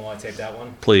drinking this one while I tape that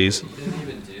one? Please. You didn't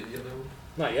even do the other one?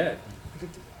 Not yet.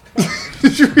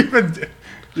 Did you even?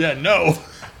 Yeah, no.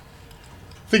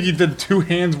 I think you did 2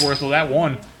 hands worth of that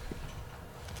one.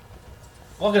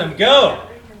 Look at him go.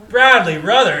 Bradley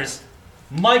Ruthers,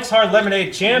 Mike's Hard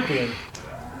Lemonade champion.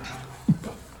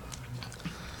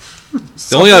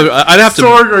 The only I'd have to.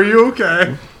 Sorg, are you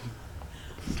okay?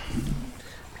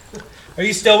 Are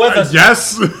you still with us?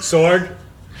 Yes. Sword.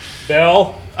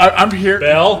 Bill. I'm here.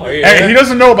 Bill, are you Hey, here? he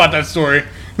doesn't know about that story.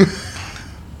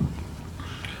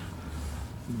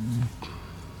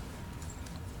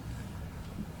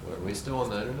 Are we still on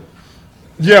the internet?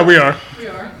 Yeah, we are. We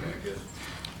are.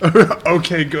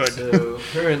 Okay, good. So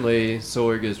currently,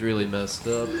 Sorg is really messed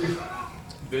up.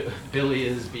 Billy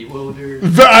is bewildered.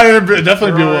 I am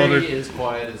definitely Ferrari bewildered. is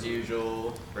quiet as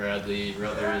usual. Bradley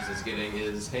Ruthers is getting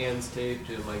his hands taped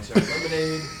to Mike's Hard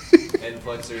Lemonade, and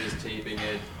Flexer is taping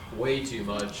it way too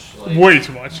much. Like Way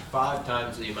too much. 5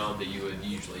 times the amount that you would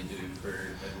usually do for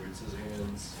Edwards'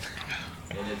 hands.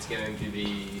 And it's going to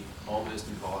be almost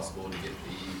impossible to get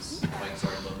these Mike's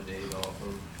Hard Lemonade off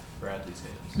of Bradley's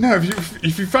hands. No,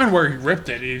 if you find where he ripped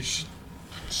it, it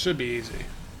should be easy.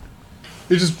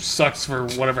 It just sucks for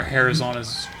whatever hair is on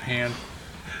his hand.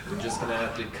 We're just going to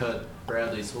have to cut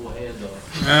Bradley's whole hand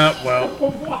off.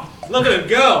 Well. Look at him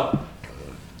go.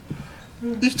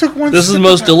 You took one. This is the sip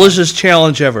most of- delicious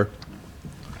challenge ever.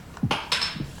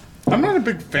 I'm not a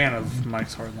big fan of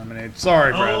Mike's Hard Lemonade.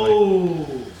 Sorry, Bradley. Oh.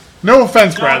 No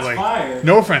offense, Shots Bradley. fired.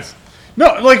 No offense.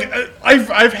 No, like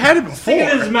I've had it before. Stick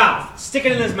it in his mouth. Stick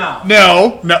it in his mouth.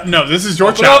 No. This is your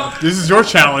Open challenge. up. This is your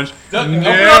challenge. Open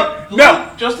up. No.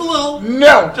 Just a little.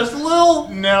 No. Just a little.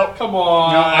 No. Come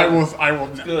on. No, I will.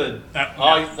 No. Good.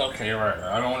 No. Okay, you're right.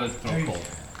 I don't want to throw cold.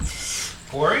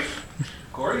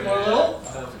 Corey, you want a little?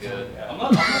 Sounds good. I'm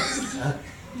not. Oh,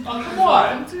 come Would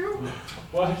on. you like them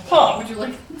What? Pump. to? Would you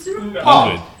like them to?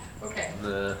 Pump. Okay.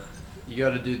 Nah, you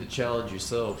got to do the challenge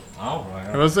yourself. All I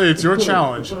right. was say it's your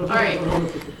challenge. All right.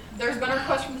 There's been a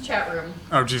request from the chat room.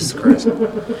 Oh Jesus Christ!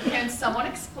 Can someone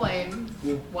explain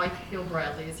why Heel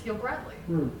Bradley is Heel Bradley?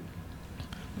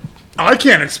 I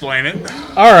can't explain it.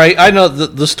 All right. I know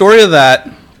the story of that.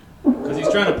 Because he's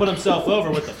trying to put himself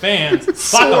over with the fans.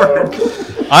 Fuck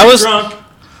him. I was. Drunk.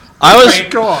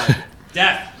 God.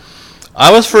 Death.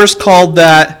 I was first called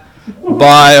that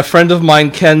by a friend of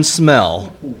mine, Ken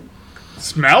Smell.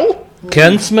 Smell?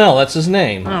 Ken Smell. That's his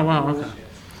name. Oh wow. Okay.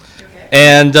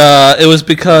 And it was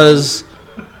because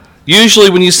usually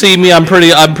when you see me, I'm pretty,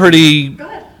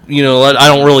 you know, I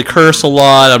don't really curse a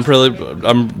lot.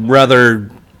 I'm rather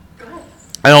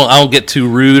I don't get too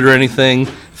rude or anything.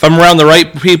 If I'm around the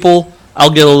right people, I'll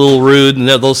get a little rude, and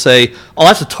they'll say, "Oh,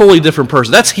 that's a totally different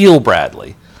person. That's heel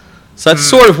Bradley." So that's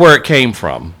sort of where it came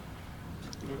from.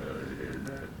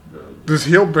 Does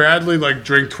heel Bradley like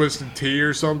drink twisted tea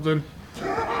or something?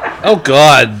 Oh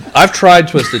God, I've tried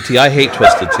twisted tea. I hate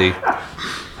twisted tea.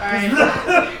 Alright.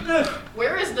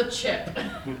 Where is the chip?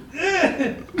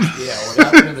 Yeah, what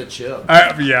happened to the chip? I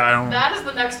don't. That is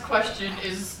the next question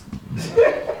is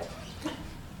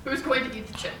who's going to eat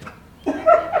the chip?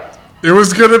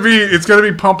 It's gonna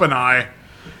be Pump and I.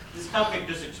 This cupcake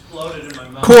just exploded in my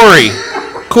mouth. Corey.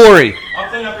 I'll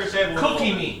clean up your table.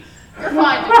 Cookie meat. You're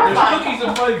fine, you're There's fine. cookies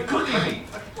in front of cookie meat.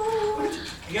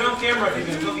 Get on camera if you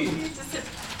can cookie You meat. need to sit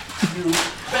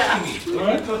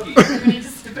back. Cookie. You need to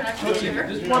sit back in the chair.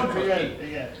 Just one cookie.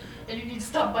 And you need to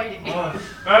stop biting me. What?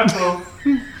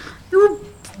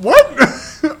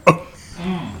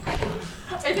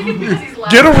 I think it's because he's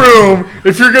laughing. Get a room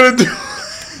if you're gonna do.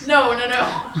 No.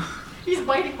 He's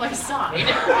biting my side.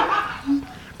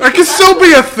 That can still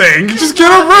be a thing. Just get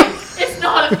a room. It's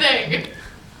not a thing.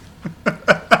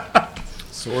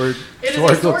 Sword It is a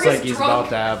looks Sword like is he's drunk about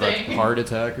to have a thing. heart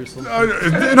attack or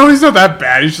something. No, he's not that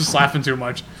bad. He's just laughing too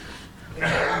much.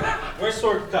 Where's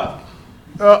Sword cup?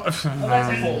 That's Oh,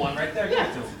 that's a full one right there. Give Yeah.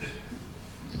 it to him.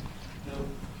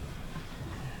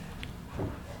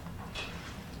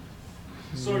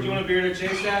 Sword, do you want a beer to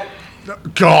chase that?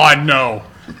 God, no.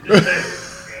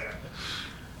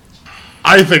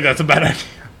 I think that's a bad idea.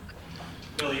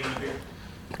 Billy, you want a beer?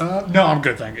 No, I'm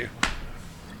good, thank you.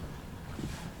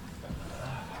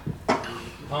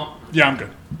 Pump. Yeah, I'm good.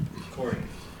 Corey.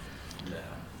 No.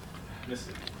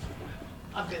 Missy.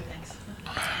 I'm good, thanks.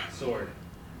 Sword.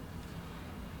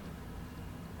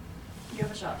 You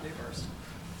have a shot to do first.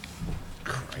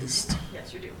 Christ.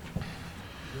 Yes, you do.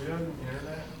 Are we on the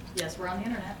internet? Yes, we're on the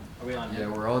internet. Are we on? Yeah,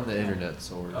 we're on the internet,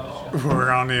 Sword. Oh. We're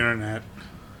on the internet.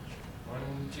 1,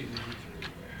 2,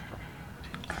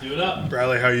 3. Do it up.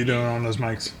 Bradley, how you doing on those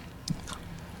mics?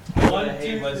 1,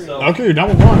 2, 3. Okay, you're done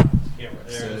with one. Yeah,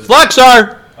 there.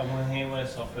 Flexar! I'm gonna hang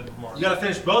myself in the mark. You gotta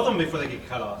finish both of them before they get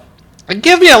cut off.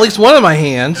 Give me at least one of my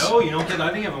hands. No, you don't get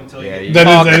any of them until Yeah, you you- get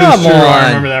That is come true. I on.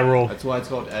 remember that rule. That's why it's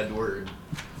called Edward.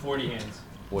 40 hands.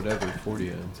 Whatever, 40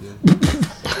 ends, yeah.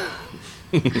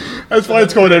 That's why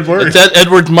it's called Edward. It's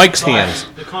Edward's Mike's hands.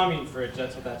 The commune fridge,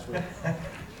 that's what that's for.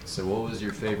 So what was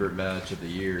your favorite match of the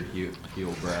year,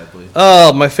 heel Bradley?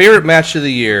 Oh, my favorite match of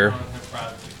the year.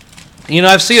 You know,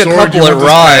 I've seen a Sword, couple you at want this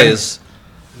Rise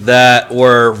that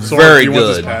were Sword, very you want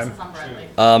this good.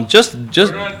 pen? Just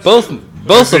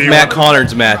both of Matt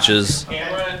Connard's matches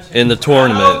in the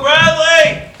tournament. Oh,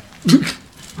 Bradley!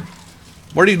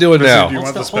 What are you doing now? Do you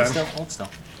want this pen? Hold still.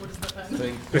 What is the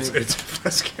pen? It's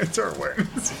breast cancer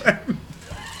awareness pen.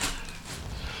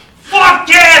 Fuck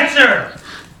cancer!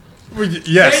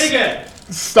 Yes. Say it again.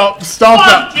 Stop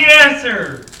Fuck that.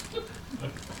 cancer!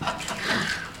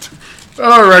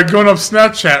 All right, going up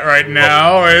Snapchat right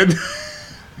now, and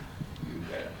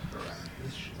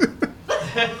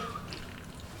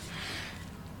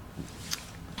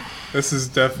this is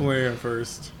definitely a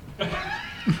first. Billy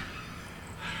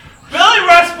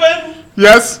Rushman,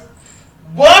 Yes,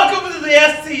 welcome to the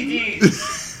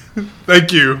STDs.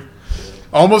 thank you.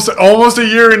 Almost a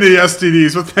year into the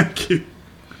STDs, but thank you.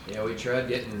 Yeah, we tried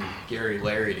getting Gary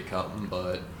Larry to come,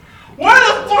 but Where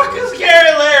the fuck is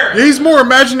Gary Larry? He's more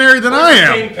imaginary than I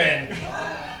am. Kingpin.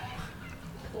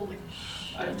 Holy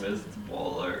I missed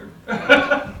Bowler.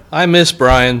 I miss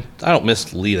Brian. I don't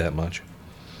miss Lee that much.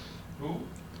 Who?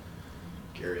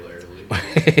 Gary Larry.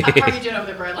 How are you doing over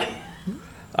there, Bradley?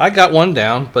 I got one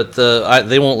down, but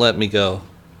they won't let me go.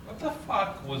 What the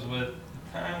fuck was with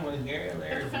the time when Gary You have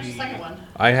Larry to finish the second one.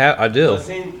 I do. was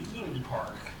in Eden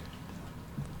Park?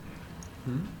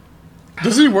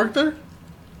 Doesn't he work there?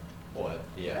 What?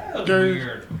 Yeah, That was Gary-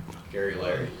 weird. Gary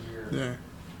Larry. Yeah.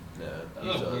 No, That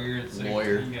was he's a weird. So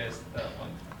lawyer. You guys, that one.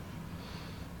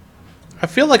 I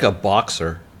feel like a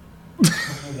boxer.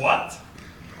 What?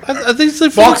 I think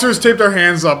it's Boxers tape their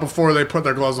hands up before they put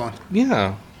their gloves on.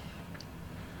 Yeah.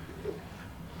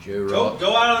 Joe Go, Rock.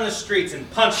 go out on the streets and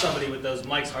punch somebody with those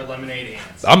Mike's Hard Lemonade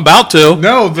hands. I'm about to.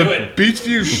 No, Do the it.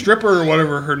 Beachview stripper or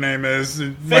whatever her name is,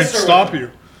 it might Fist her stop with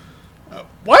you.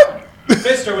 What?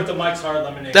 Fist her with the Mike's Hard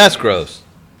Lemonade. That's hands. gross.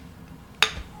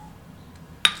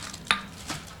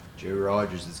 Joe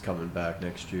Rogers is coming back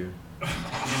next year.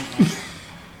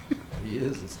 He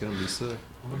is. It's gonna be sick.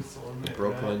 The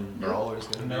Brooklyn Brawler's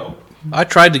gonna Nope. I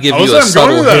tried to give I you was a going to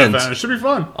subtle that hint event. It should be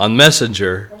fun. on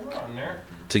Messenger We're on there.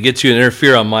 to get you to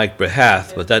interfere on my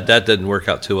behalf, but that didn't work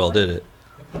out too well, did it?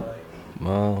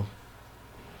 Well,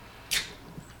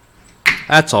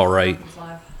 that's all right. It's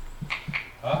live.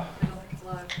 Huh? I don't think it's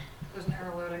live. There's an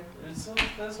error loading.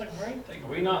 That's a great thing. Are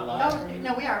we not live? Oh,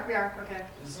 no, we are. Okay.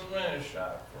 This has been a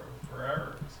shot for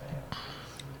forever. Sam.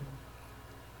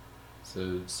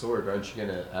 So, Sword, aren't you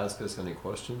gonna ask us any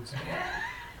questions?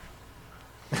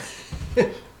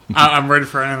 I'm ready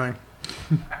for anything.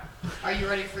 Are you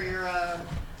ready for your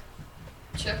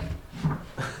chip?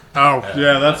 Oh,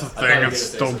 yeah, that's the I thought thing you were it's gonna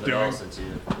say still something doing. else since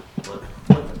you-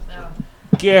 No.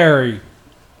 Gary.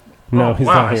 No, Oh, he's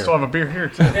wow, not I here. still have a beer here,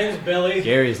 too. His name's Billy.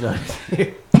 Gary's not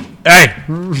here. Hey!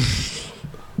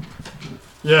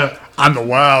 Yeah, I'm the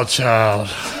wild child.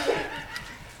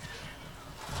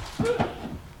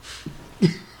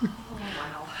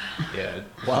 Yeah,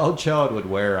 Wild Child would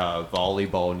wear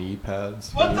volleyball knee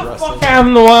pads. What when the he wrestled. fuck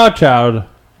happened to the Wild Child?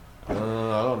 I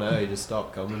don't know. He just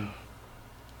stopped coming.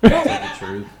 That's the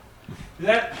truth.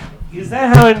 Is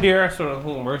that how NDR sort of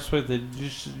works with it?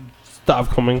 Just stop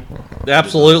coming.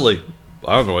 Absolutely.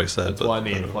 I don't know what he said. That's why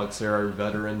me and Flex are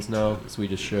veterans now, because we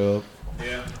just show up.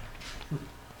 Yeah.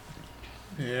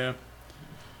 Yeah.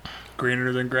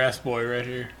 Greener than grass boy right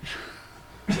here.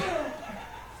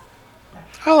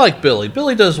 I like Billy.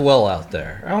 Billy does well out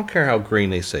there. I don't care how green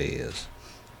they say he is.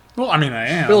 Well, I mean, I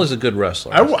am. Billy's a good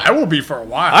wrestler. I will be for a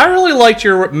while. I really liked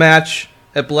your match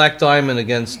at Black Diamond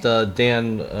against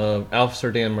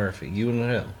Officer Dan Murphy. You and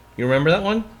him. You remember that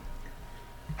one?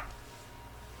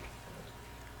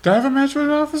 Did I have a match with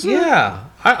an officer? Yeah.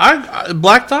 I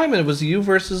Black Diamond, it was you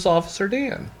versus Officer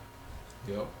Dan.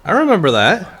 Yep. I remember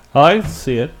that. I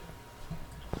see it.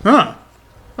 Huh.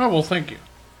 Oh, well, thank you.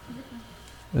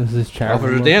 Is this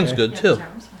Officer Dan's good, too.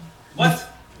 What?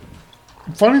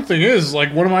 Funny thing is,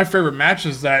 like, one of my favorite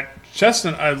matches that Chest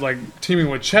and I, like, teaming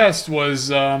with Chest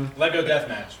was, Lego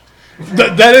Deathmatch.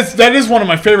 that is one of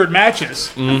my favorite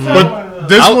matches. Mm-hmm. But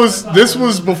this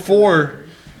was before.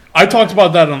 I talked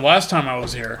about that on the last time I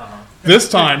was here. This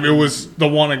time it was the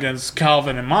one against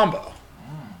Calvin and Mambo.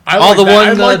 I like the that. one,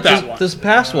 I like that one. this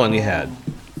past one you had.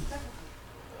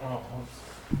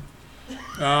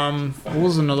 What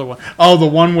was another one? Oh, the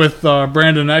one with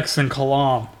Brandon X and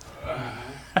Kalam.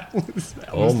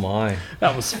 Oh my!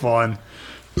 That was fun.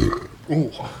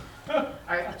 Ooh.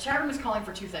 Alright, the chat room is calling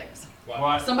for two things.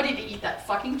 What? Somebody to eat that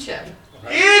fucking chip.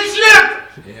 Eat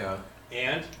chip! Yeah.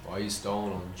 And? Why are you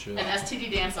stalling on shit? An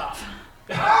STD dance off.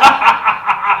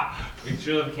 Make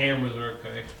sure the cameras are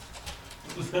okay.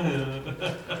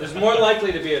 There's more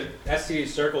likely to be a STD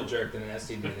circle jerk than an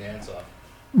STD dance off.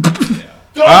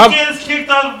 Don't get us kicked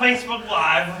off of Facebook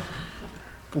Live.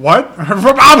 What?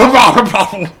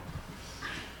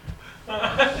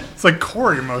 It's like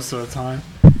Corey most of the time.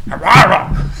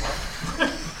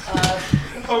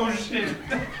 Oh shit.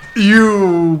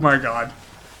 You, my God.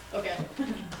 Okay.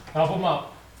 Help him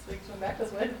up. So we can swim back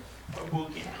this way.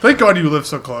 Thank God you live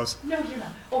so close. No, you're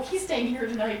not. Oh, he's staying here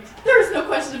tonight. There is no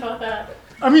question about that.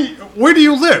 I mean, where do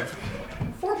you live?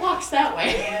 4 blocks that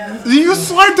way. You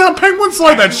slide down Penguin,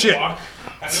 slide that shit. I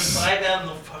can slide down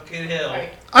the fucking hill.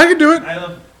 Alright, I can do it. I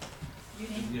love. you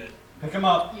need, Good. Pick him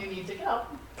up. you need to get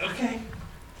up. Okay.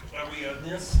 Are we on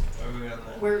this? Or are we on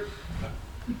that? We're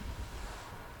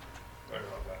Right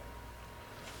about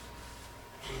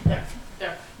there.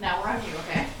 There. Now we're on you,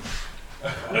 okay?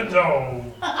 that. No.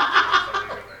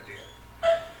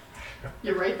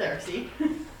 You're right there, see?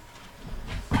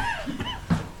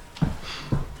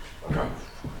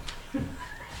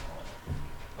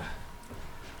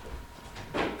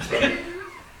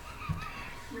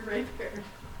 You're right there.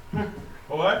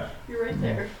 What? You're right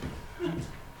there.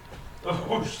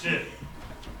 Oh shit.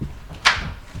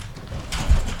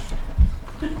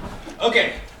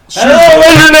 Okay. Hello,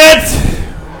 Internet!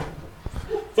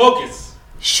 Focus.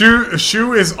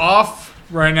 Shoe is off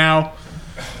right now.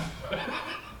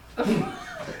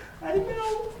 I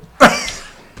know.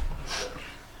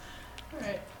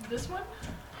 Alright, this one?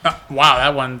 Wow,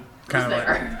 that one kind of Who's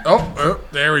like. there? Oh,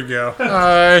 there we go.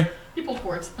 Hi. He pulled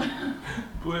towards.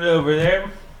 Put it over there.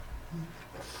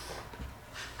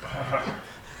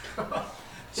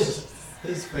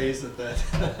 His face at that.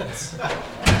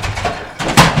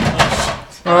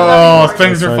 Oh,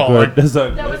 things are falling. That's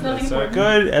not That was good. nothing That's not important.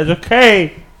 good. It's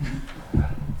okay.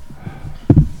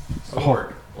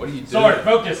 Sword, what are you doing? Sword,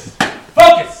 focus.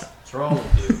 Focus. What's wrong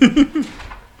with you?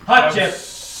 Hot chip.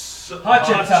 Hot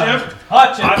chip time.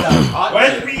 Hot chip time. Hot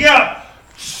Wake chip. me up.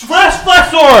 Flex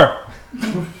flexor.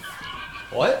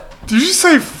 What? Did you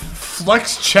say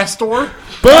flex chest or?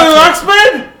 Billy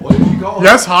Luxman? What did you call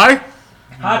Yes, hi.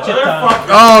 Hot chip time.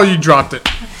 Oh, you dropped it.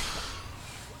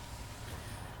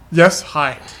 Yes,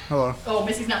 hi. Hello. Oh,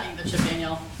 Missy's not eating the chip,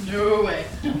 Danielle. No way.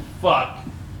 Fuck.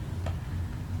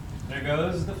 There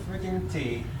goes the freaking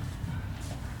tea.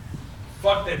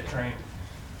 Fuck that train.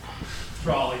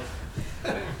 Trolley.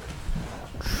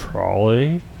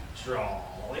 Trolley?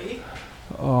 Trolley.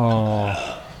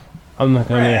 Oh. I'm not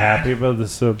going to be happy about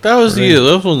this. That was you.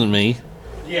 That wasn't me.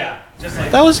 Yeah, just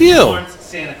like That was you. Lawrence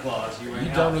Santa Claus. You You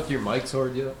done with your mic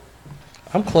sword yet?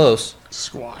 I'm close.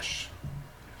 Squash.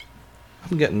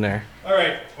 I'm getting there. All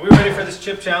right, are we ready for this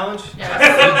chip challenge?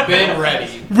 We've been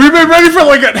ready. We've been ready for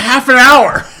like a half an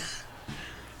hour.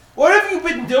 What have you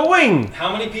been doing?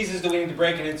 How many pieces do we need to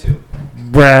break it into?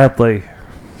 Bradley.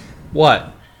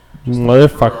 What?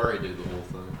 Motherfucker. Already did the whole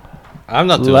thing. I'm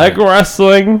not doing Leg it.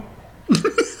 wrestling.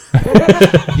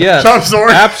 Yes, I'm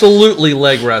sorry. absolutely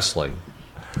leg wrestling.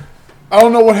 I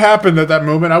don't know what happened at that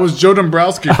moment. I was Joe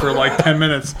Dombrowski for like 10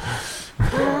 minutes.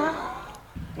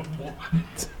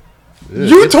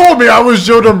 You told me I was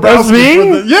Joe Dombrowski.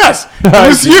 me? Yes, it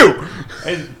was you.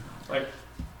 And, like,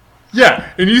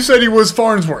 Yeah, and you said he was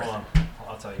Farnsworth. Hold on,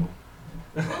 I'll tell you.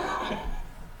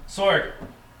 Sorg,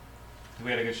 we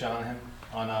had a good shot on him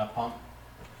on Pump.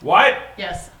 what?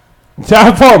 Yes.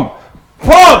 Tap pump.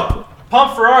 Pump.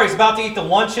 Pump Ferrari's about to eat the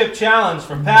one chip challenge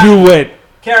from Pat. Do it.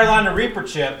 Carolina Reaper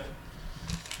chip.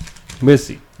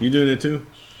 Missy, you doing it too?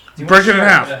 Do you Break it in wanna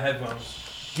share half. The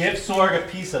headphones. Give Sorg a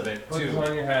piece of it, Put it too.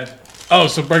 on your head. Oh,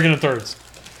 so breaking the thirds.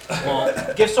 Well,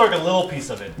 give Sorg a little piece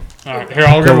of it. All right, here,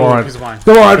 I'll give Come him a on. piece of mine.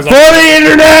 Come on. For the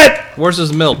internet. Where's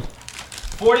his milk?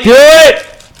 40. Do it.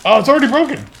 Oh, it's already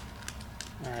broken.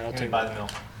 All right, I'll Let me take buy the milk.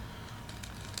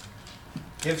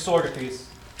 Give Sorg a piece.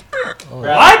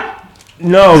 What?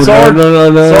 No, Sorg.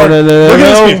 no. Sorg, look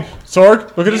at this piece.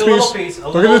 Sorg, look at Eat this a little piece. piece. A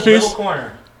Look little, at this piece. little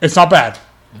corner. It's not bad.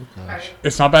 Alright.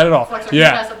 It's not bad at all. Flex, can you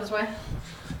pass Yeah, up this way?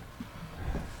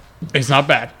 it's not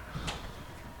bad.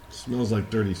 Smells like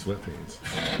dirty sweatpants.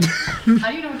 How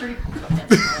do you know what dirty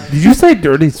sweatpants are? Did you say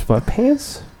dirty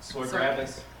sweatpants? Sorg, grab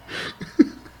this.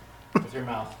 With your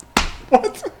mouth.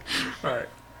 What? All right.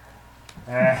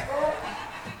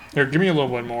 Here, give me a little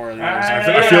bit more of these.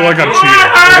 I feel like I'm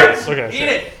cheating. Okay. Eat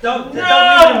it. Don't leave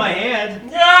it in my hand.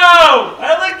 No!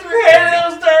 I licked your hand and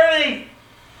it was dirty!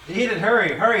 Eat it.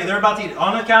 Hurry. They're about to eat it.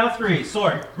 On the count of 3.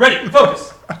 Sorg, ready.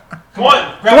 Focus. Come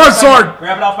on! Grab Come on, it off my Sorg. hand.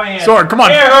 Grab it off my hand. Sorg, come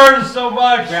on. It hurts so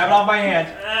much! Grab it off my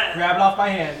hand. Grab it off my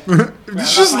hand. Did you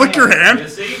just lick your You hand?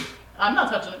 see? I'm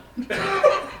not touching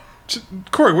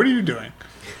it. Corey, what are you doing?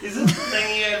 Is this the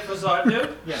thing you had facade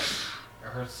do? Yes. It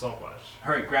hurts so much.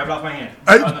 Hurry. Grab it off my hand.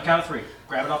 I- On the count of 3.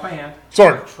 Grab it off my hand.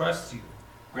 Sorg, Trust you.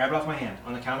 Grab it off my hand.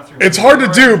 On the count of 3. it's hard to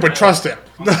do, but trust him.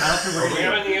 On the count of 3, Are we're we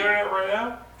gonna on the internet right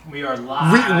now? We are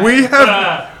live. We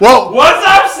have. Well, What's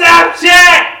up,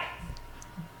 Snapchat?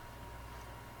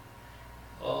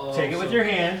 Take it with your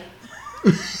hand.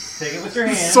 Take it with your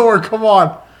hand. Sorg, come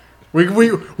on.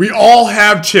 We all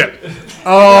have Chip.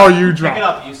 Oh, you Pick it drunk.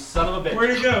 up, you son of a bitch.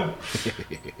 Where'd it go?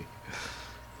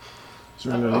 Is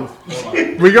there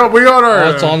underneath? We got our.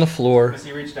 Oh, it's on the floor.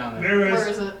 Missy, reach down there. There it Where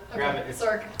is. is it? Grab Okay, it.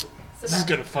 Sorg. Sit This is back.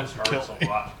 gonna fucking kill Hurts me. a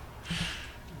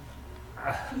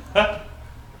lot.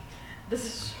 This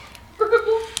is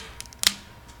horrible.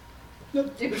 No,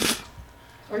 dude.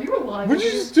 Are you alive? What did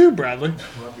you just do, Bradley?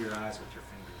 Rub your eyes with your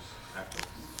fingers. After.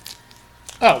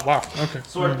 Oh wow. Okay.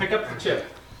 Sword, pick up the chip.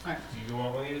 Do you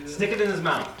want me to do Stick it in his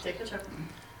mouth. Take the chip.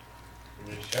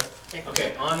 Take the Okay,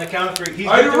 chip. on the count of 3. He's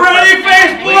Are you gonna do ready, it.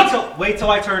 Facebook? Wait till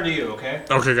I turn to you, okay?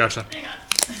 Okay, gotcha. Hang on.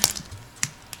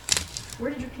 Where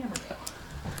did your camera go?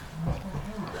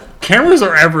 Cameras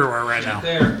are everywhere right now.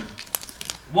 There.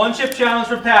 One chip challenge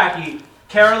for Packy.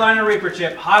 Carolina Reaper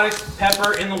chip. Hottest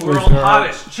pepper in the world.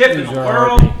 Hottest chip in the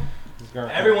world.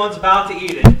 Everyone's about to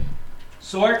eat it.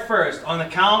 Sorg first. On the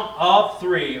count of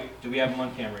 3. Do we have him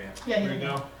on camera yet? Yeah, Here we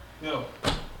go. Go.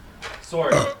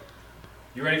 Sorg.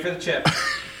 You ready for the chip?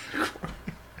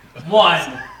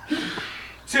 1,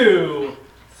 2,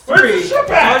 3. Where's the chip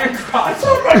at? On your crotch.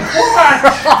 Oh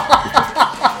my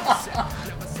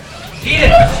Eat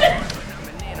it.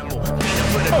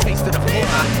 For the taste of the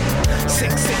fly. Sick,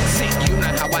 you know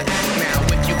how I act now.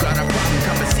 If you got a problem,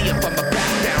 come and see if I'm a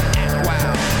back down. Act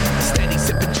wild. Steady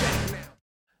sipping Jack now.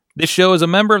 This show is a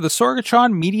member of the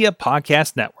Sorgatron Media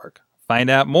Podcast Network. Find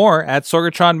out more at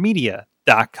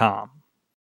sorgatronmedia.com.